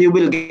sure, you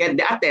will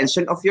get the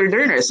attention of your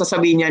learners.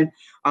 Sasabihin yan,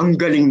 ang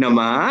galing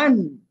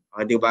naman.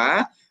 O, di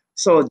ba?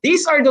 So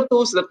these are the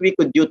tools that we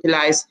could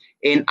utilize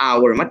in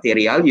our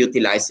material,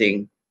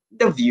 utilizing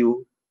the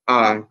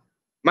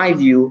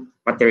myView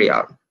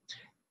material.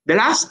 The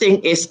last thing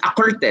is a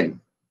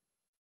curtain.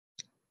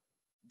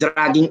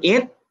 Dragging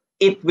it,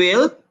 it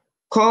will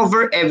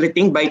cover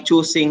everything by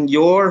choosing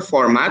your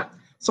format.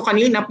 So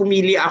kanina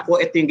pumili ako,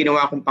 ito yung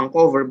ginawa kong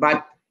pang-cover,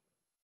 but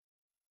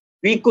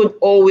we could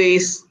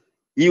always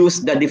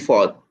use the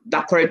default, the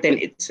curtain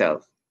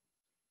itself.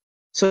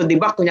 So di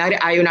ba, kunyari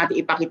ayaw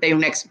natin ipakita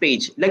yung next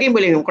page, lagay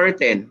mo lang yung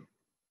curtain.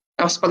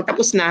 Tapos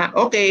pagtapos na,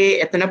 okay,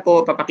 ito na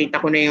po,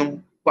 papakita ko na yung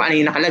kung ano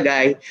yung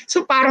nakalagay.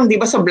 So parang di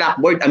ba sa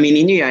blackboard,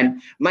 aminin nyo yan,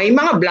 may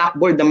mga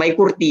blackboard na may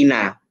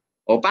kurtina.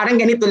 O parang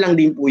ganito lang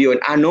din po yun.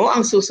 Ano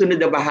ang susunod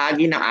na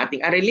bahagi ng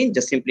ating aralin?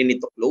 Just simply need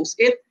to close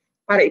it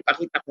para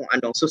ipakita kung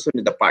anong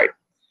susunod na part.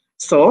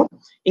 So,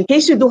 in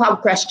case you do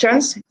have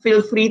questions, feel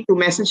free to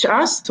message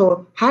us.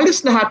 So, halos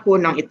lahat po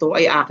ng ito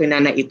ay akin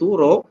na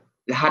naituro,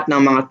 lahat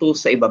ng mga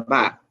tools sa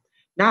ibaba.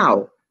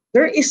 Now,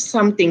 there is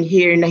something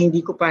here na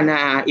hindi ko pa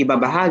na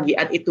ibabahagi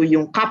at ito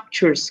yung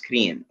capture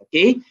screen.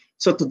 Okay?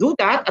 So, to do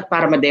that at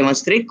para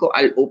ma-demonstrate ko,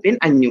 I'll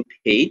open a new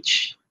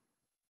page.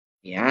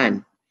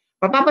 Ayan.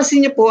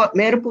 Mapapansin niyo po,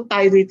 meron po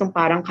tayo dito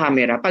parang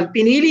camera. Pag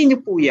pinili niyo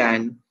po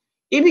yan,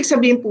 ibig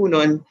sabihin po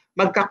nun,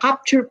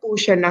 magka-capture po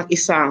siya ng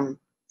isang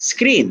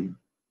screen.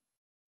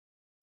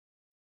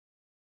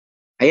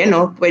 Ayan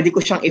o, pwede ko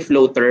siyang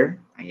i-floater.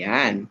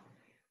 Ayan.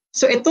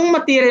 So itong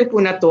material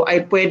po na to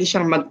ay pwede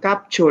siyang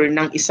mag-capture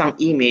ng isang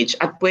image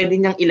at pwede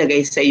niyang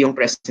ilagay sa iyong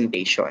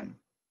presentation.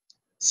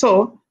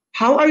 So,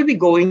 how are we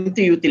going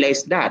to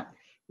utilize that?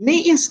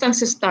 May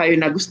instances tayo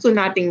na gusto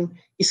nating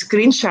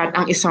screenshot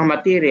ang isang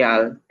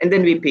material and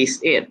then we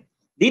paste it.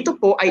 Dito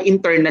po ay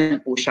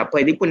internal po siya.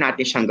 Pwede po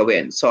natin siyang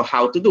gawin. So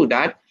how to do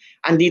that?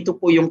 Andito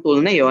po yung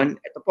tool na yon.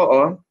 Ito po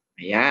oh.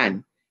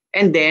 Ayan.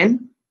 And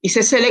then,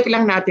 isa-select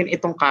lang natin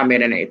itong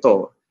camera na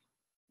ito.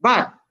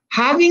 But,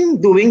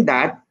 doing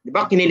that, di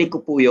ba, kinilik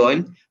ko po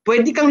yon,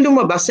 pwede kang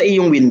lumabas sa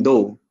iyong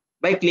window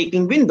by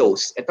clicking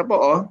Windows. Ito po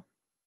oh.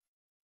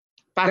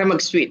 Para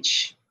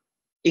mag-switch.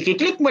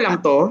 I-click mo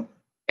lang to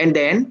and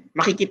then,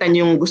 makikita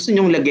niyo yung gusto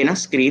niyong lagyan ng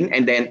screen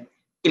and then,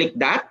 click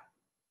that.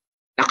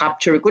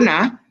 Na-capture ko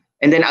na.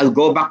 And then, I'll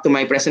go back to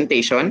my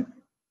presentation.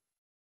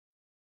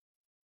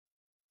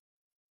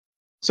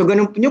 So,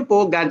 ganun nyo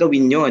po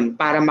gagawin yon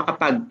para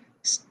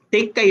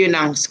makapag-take kayo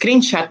ng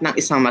screenshot ng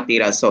isang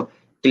material. So,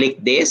 click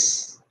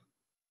this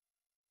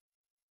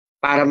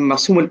para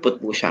masumulpot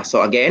po siya.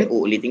 So, again,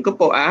 uulitin ko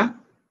po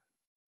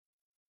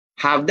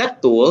have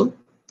that tool.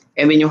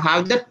 And when you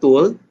have that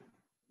tool,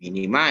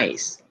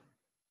 minimize.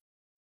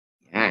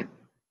 Yan.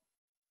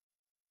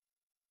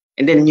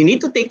 And then, you need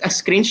to take a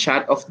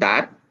screenshot of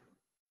that.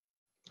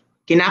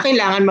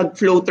 Kinakailangan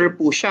mag-floater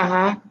po siya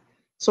ha.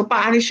 So,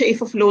 paano siya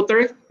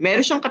i-floater?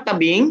 Meron siyang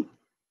katabing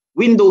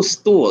Windows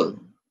tool.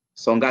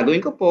 So, ang gagawin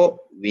ko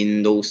po,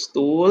 Windows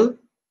tool,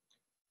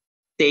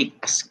 take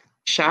a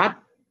shot,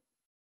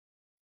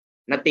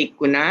 na-take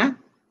ko na,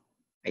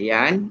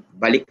 ayan,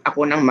 balik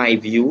ako ng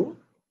myView.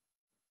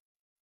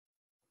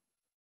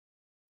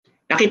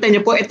 Nakita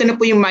niyo po, ito na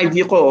po yung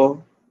myView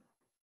ko.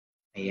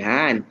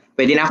 Ayan.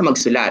 Pwede na ako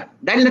magsulat.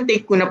 Dahil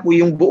na-take ko na po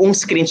yung buong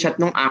screenshot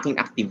ng aking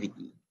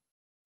activity.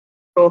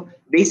 So,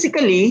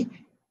 basically,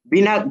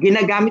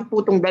 ginagamit po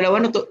itong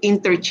dalawa na to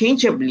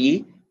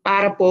interchangeably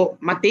para po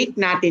ma-take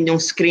natin yung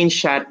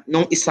screenshot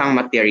ng isang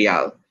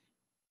material.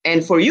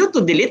 And for you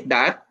to delete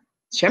that,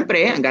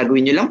 syempre, ang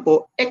gagawin nyo lang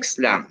po, X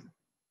lang.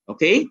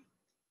 Okay?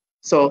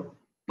 So,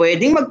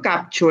 pwedeng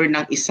mag-capture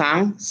ng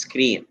isang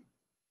screen.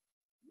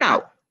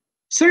 Now,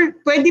 sir,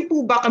 pwede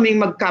po ba kaming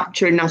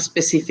mag-capture ng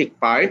specific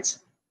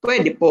parts?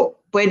 Pwede po.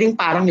 Pwedeng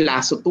parang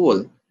lasso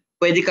tool.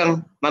 Pwede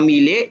kang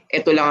mamili,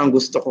 ito lang ang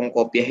gusto kong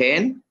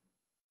kopyahin.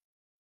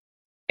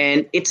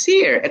 And it's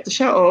here. Ito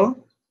siya, oh.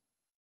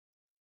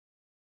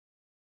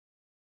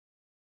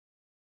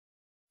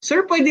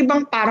 Sir, pwede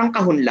bang parang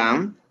kahon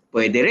lang?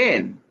 Pwede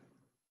rin.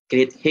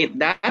 Hit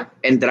that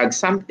and drag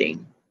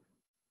something.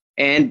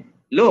 And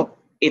look,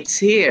 it's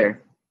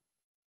here.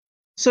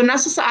 So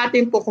nasa sa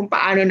atin po kung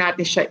paano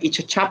natin siya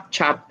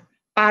i-chop-chop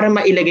para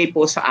mailagay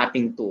po sa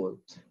ating tool.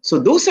 So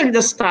those are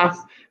the stuff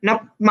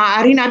na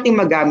maaari nating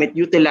magamit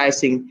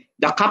utilizing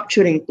the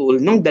capturing tool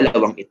ng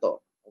dalawang ito.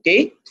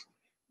 Okay?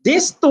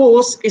 This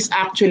tools is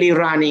actually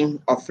running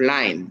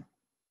offline.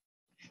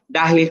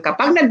 Dahil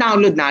kapag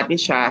na-download natin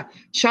siya,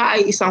 siya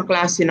ay isang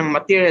klase ng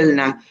material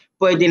na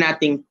pwede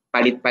nating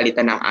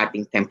palit-palitan ng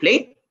ating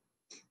template.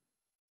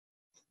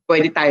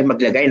 Pwede tayo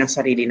maglagay ng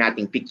sarili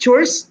nating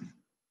pictures.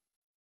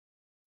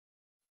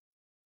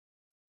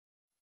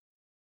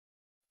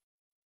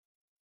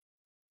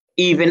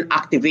 Even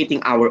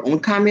activating our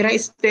own camera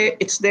is there,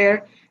 it's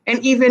there.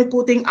 And even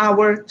putting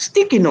our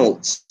sticky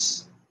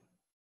notes.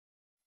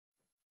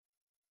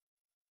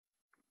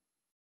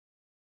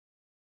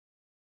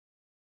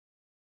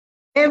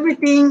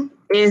 Everything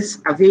is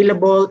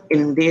available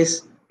in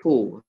this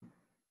tool.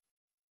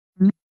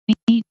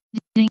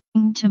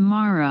 Meeting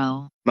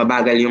tomorrow.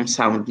 Mabagal yung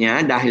sound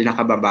niya dahil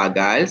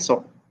nakababagal.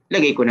 So,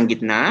 lagay ko ng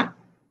gitna.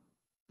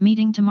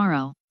 Meeting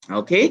tomorrow.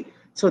 Okay?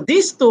 So,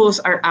 these tools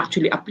are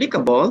actually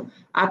applicable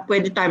at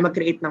pwede tayo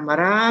mag-create ng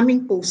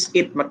maraming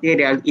post-it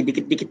material.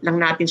 Idikit-dikit lang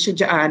natin siya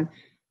dyan.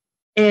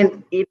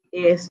 And it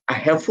is a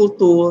helpful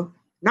tool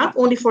not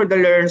only for the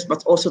learners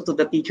but also to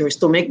the teachers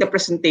to make the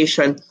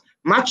presentation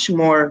much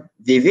more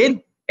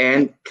vivid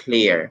and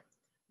clear.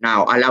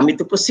 Now, allow me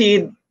to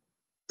proceed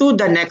to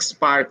the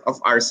next part of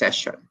our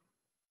session.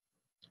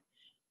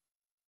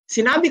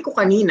 Sinabi ko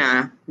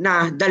kanina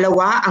na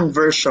dalawa ang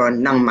version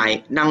ng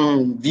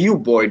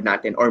ViewBoard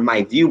natin or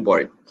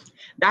myViewBoard.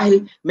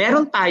 Dahil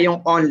meron tayong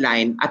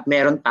online at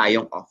meron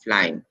tayong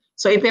offline.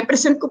 So,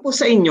 ipe-present ko po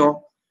sa inyo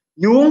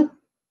yung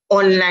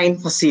online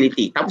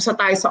facility. Tapos na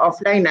tayo sa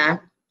offline na.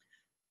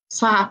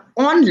 Sa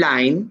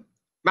online,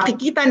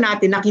 makikita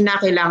natin na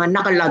kinakailangan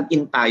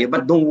naka-login tayo.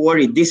 But don't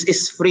worry, this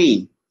is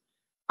free.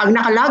 Pag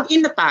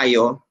naka-login na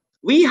tayo,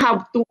 we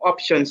have two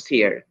options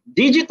here.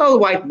 Digital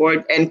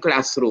whiteboard and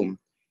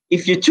classroom.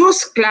 If you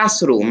choose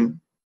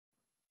classroom,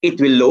 it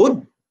will load.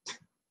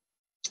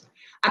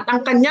 At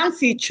ang kanyang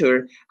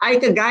feature ay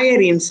kagaya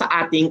rin sa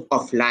ating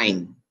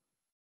offline.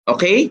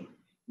 Okay?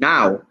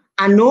 Now,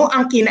 ano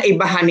ang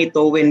kinaibahan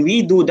nito when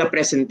we do the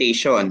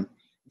presentation?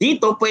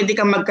 Dito, pwede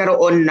kang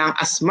magkaroon ng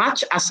as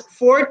much as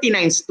 49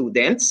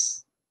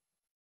 students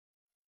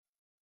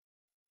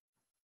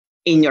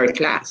in your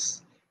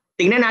class.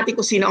 Tingnan natin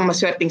kung sino ang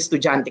maswerteng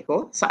estudyante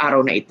ko sa araw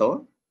na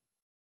ito.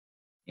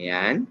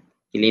 Ayan.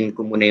 Hilin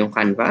ko muna yung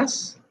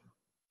canvas.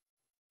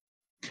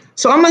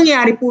 So, ang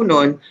mangyayari po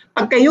nun,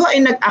 pag kayo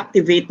ay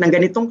nag-activate ng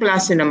ganitong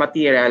klase na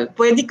material,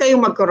 pwede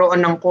kayong magkaroon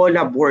ng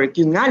collab work.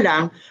 Yun nga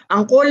lang,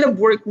 ang collab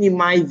work ni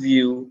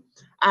myView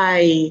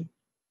ay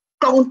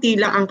kaunti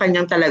lang ang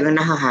kanyang talagang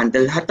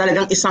nahahandle.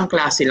 Talagang isang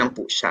klase lang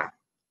po siya.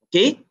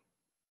 Okay?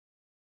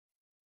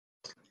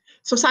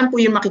 So, saan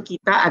po yung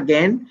makikita?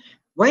 Again,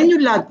 when you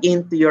log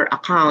into your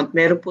account,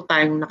 meron po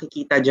tayong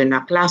nakikita dyan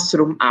na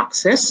classroom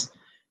access.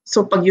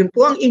 So, pag yun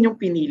po ang inyong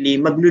pinili,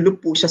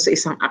 maglulup po siya sa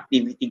isang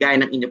activity gaya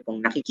ng inyo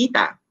pong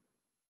nakikita.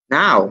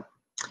 Now,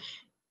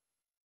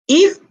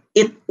 if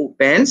it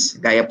opens,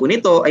 gaya po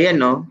nito, ayan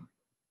no,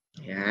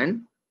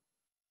 ayan.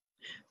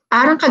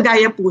 Parang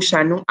kagaya po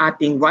siya nung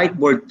ating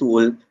whiteboard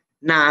tool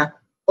na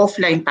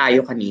offline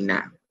tayo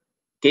kanina.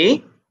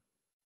 Okay?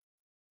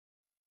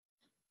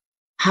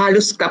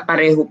 Halos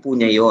kapareho po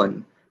niya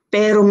yon.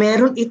 Pero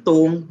meron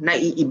itong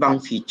naiibang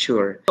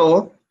feature.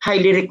 So,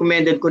 highly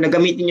recommended ko na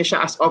gamitin niyo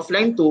siya as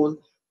offline tool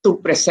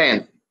to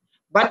present.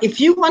 But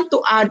if you want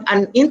to add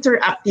an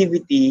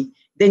interactivity,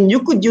 then you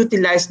could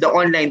utilize the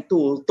online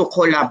tool to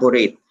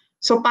collaborate.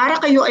 So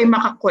para kayo ay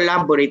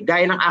makakollaborate,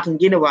 gaya ng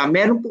aking ginawa,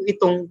 meron po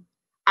itong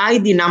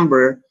ID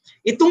number.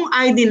 Itong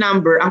ID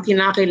number ang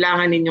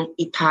kinakailangan ninyong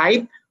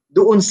i-type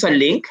doon sa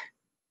link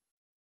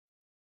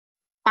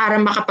para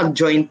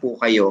makapag-join po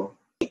kayo.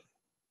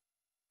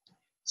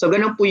 So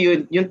ganun po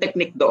yung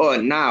technique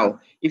doon. Now,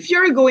 if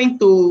you're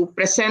going to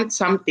present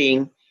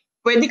something,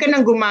 pwede ka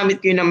nang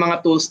gumamit kayo ng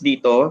mga tools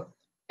dito.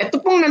 Ito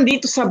pong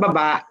nandito sa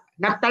baba,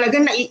 na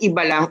talagang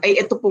naiiba lang,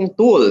 ay ito pong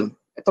tool.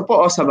 Ito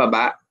po sa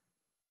baba.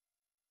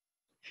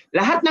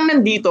 Lahat ng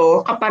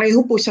nandito,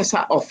 kapareho po siya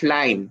sa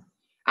offline.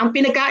 Ang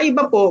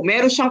pinagkaiba po,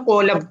 meron siyang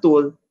collab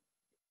tool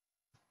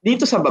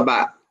dito sa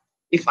baba.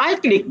 If I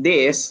click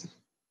this,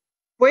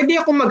 pwede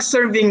ako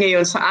mag-survey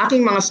ngayon sa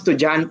aking mga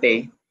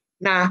estudyante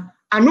na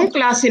anong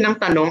klase ng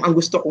tanong ang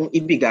gusto kong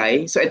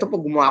ibigay. So ito po,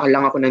 gumawa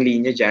lang ako ng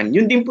linya dyan.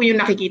 Yun din po yung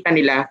nakikita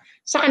nila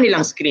sa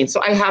kanilang screen. So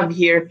I have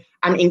here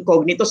an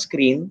incognito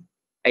screen.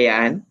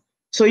 Ayan.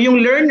 So yung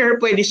learner,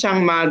 pwede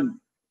siyang mag-doodle,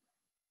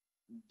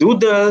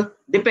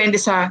 depende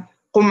sa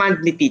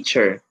command ni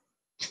teacher.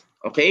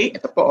 Okay?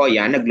 Ito po,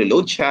 yan,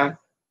 naglo-load siya.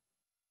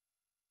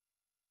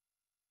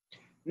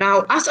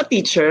 Now, as a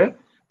teacher,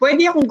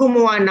 pwede akong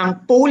gumawa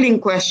ng polling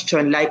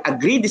question like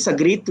agree,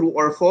 disagree, true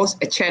or false,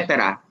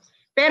 etc.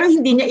 Pero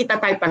hindi niya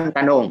itatype ang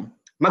tanong.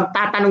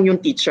 Magtatanong yung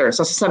teacher.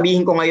 So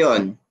sasabihin ko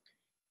ngayon,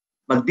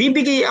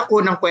 magbibigay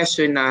ako ng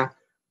question na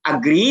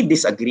agree,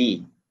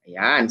 disagree.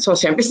 Ayan. So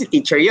siyempre si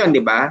teacher yon, di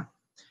ba?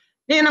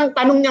 Ngayon, ang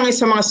tanong niya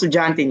sa mga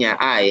estudyante niya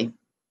ay,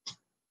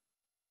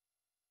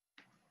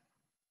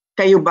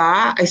 kayo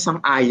ba ay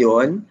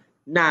sang-ayon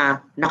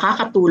na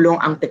nakakatulong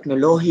ang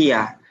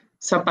teknolohiya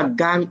sa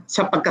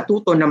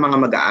pagkatuto ng mga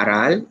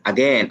mag-aaral?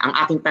 Again, ang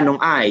aking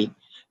tanong ay,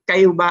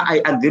 kayo ba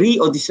ay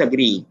agree o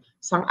disagree?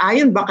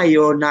 Sang-ayon ba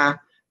kayo na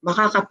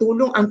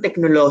makakatulong ang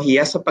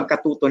teknolohiya sa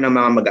pagkatuto ng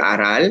mga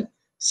mag-aaral?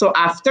 So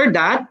after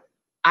that,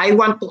 I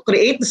want to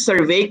create the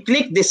survey.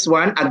 Click this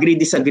one, agree,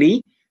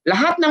 disagree.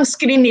 Lahat ng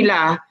screen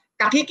nila,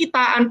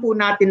 kakikitaan po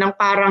natin ng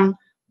parang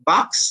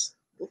box.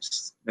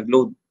 Oops,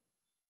 nag-load.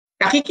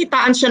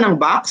 Kakikitaan siya ng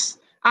box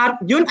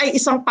at yun ay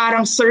isang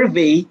parang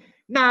survey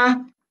na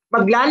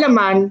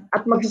maglalaman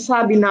at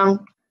magsasabi ng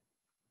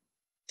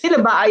sila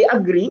ba ay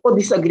agree o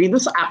disagree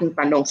doon sa aking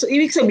tanong. So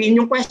ibig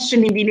sabihin yung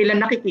question hindi nila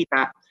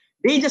nakikita.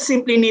 They just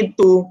simply need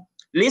to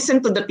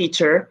listen to the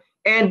teacher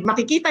and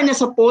makikita niya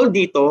sa poll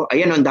dito,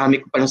 ayan, ang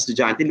dami ko pa ng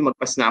estudyante,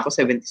 lumagpas na ako,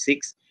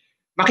 76.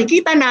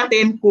 Makikita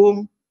natin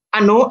kung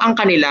ano ang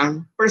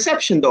kanilang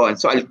perception doon.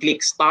 So I'll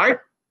click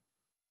start.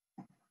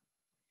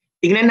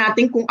 Tingnan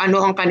natin kung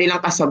ano ang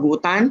kanilang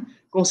kasagutan,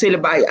 kung sila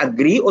ba ay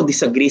agree o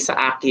disagree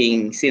sa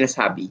aking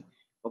sinasabi.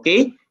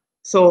 Okay?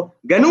 So,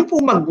 ganun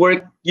po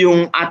mag-work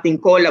yung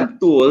ating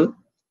collab tool.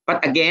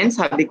 But again,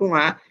 sabi ko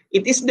nga,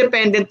 it is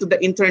dependent to the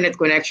internet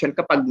connection.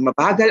 Kapag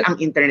mabagal ang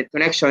internet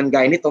connection,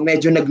 gaya nito,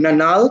 medyo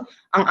nagnanull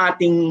ang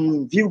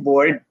ating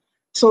viewboard.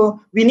 So,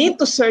 we need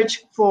to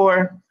search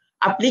for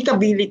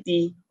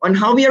applicability on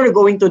how we are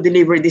going to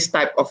deliver this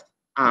type of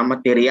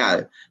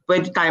material.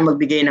 Pwede tayo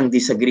magbigay ng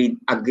disagree,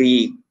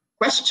 agree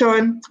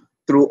question,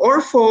 true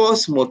or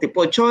false,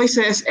 multiple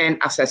choices, and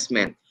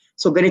assessment.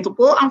 So ganito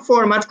po ang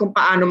format kung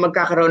paano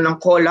magkakaroon ng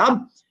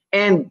collab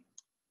and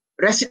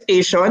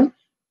recitation.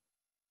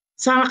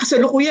 Sa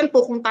kasalukuyan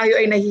po, kung tayo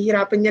ay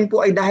nahihirapan, yan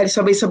po ay dahil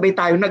sabay-sabay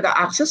tayo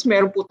nag-a-access.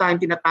 Meron po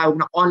tayong tinatawag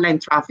na online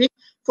traffic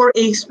for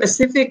a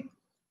specific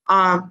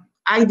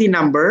ID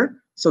number.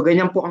 So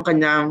ganyan po ang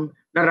kanyang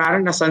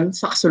nararanasan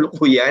sa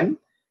kasalukuyan.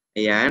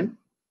 Ayan.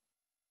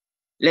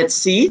 Let's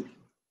see.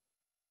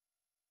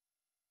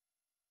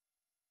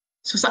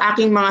 So sa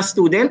aking mga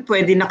student,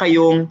 pwede na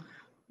kayong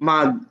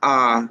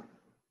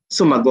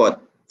sumagot.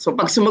 So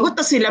pag sumagot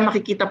na sila,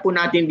 makikita po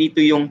natin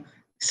dito yung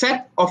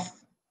set of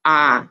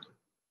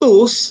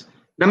tools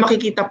na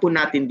makikita po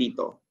natin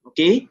dito.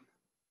 Okay?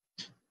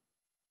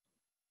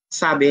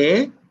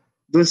 Sabi,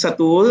 dun sa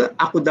tool,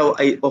 ako daw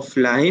ay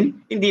offline.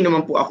 Hindi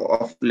naman po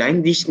ako offline.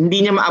 Hindi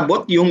niya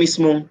maabot yung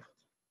mismong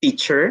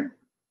teacher.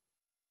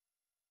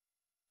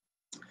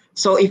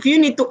 So if you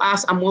need to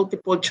ask a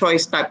multiple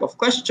choice type of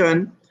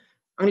question,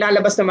 ang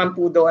lalabas naman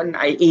po doon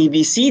ay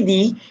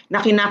ABCD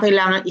na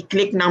kinakailangan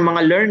i-click ng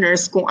mga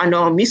learners kung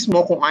ano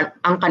mismo, kung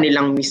ang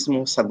kanilang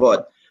mismong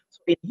sagot.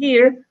 So in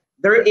here,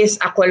 there is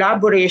a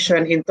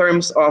collaboration in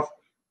terms of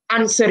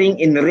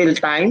answering in real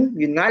time.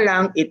 Yun nga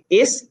lang, it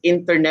is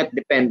internet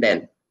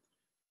dependent.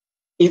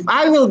 If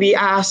I will be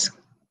asked,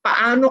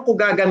 paano ko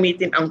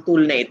gagamitin ang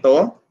tool na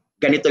ito?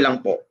 Ganito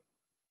lang po.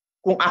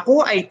 Kung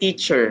ako ay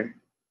teacher,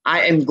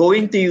 I am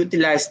going to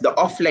utilize the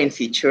offline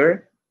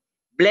feature,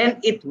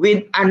 blend it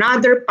with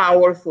another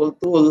powerful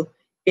tool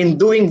in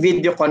doing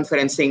video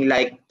conferencing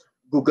like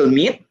Google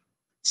Meet,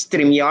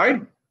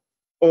 StreamYard,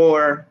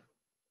 or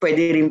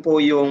pwede rin po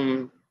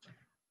yung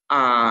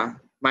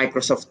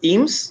Microsoft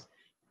Teams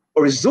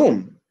or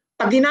Zoom.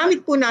 Pag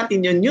ginamit po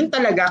natin yun, yun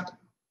talaga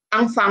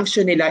ang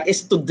function nila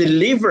is to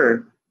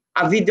deliver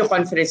a video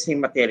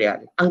conferencing material.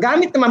 Ang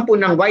gamit naman po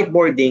ng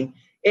whiteboarding,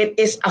 it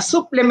is a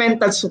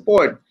supplemental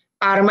support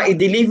para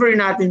ma-deliver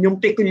natin yung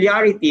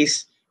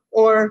peculiarities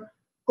or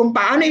kung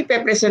paano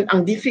ipepresent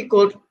ang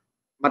difficult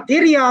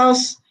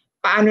materials,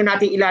 paano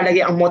natin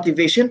ilalagay ang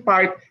motivation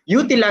part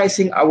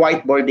utilizing a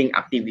whiteboarding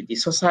activity.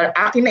 So sa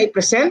akin na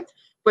i-present,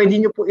 pwede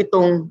nyo po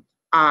itong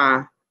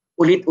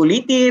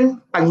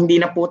ulit-ulitin pag hindi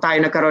na po tayo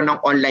nagkaroon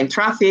ng online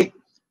traffic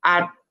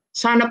at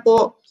sana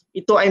po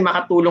ito ay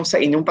makatulong sa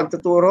inyong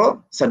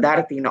pagtuturo sa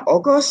darating na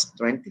August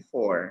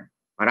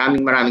 24.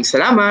 Maraming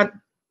salamat.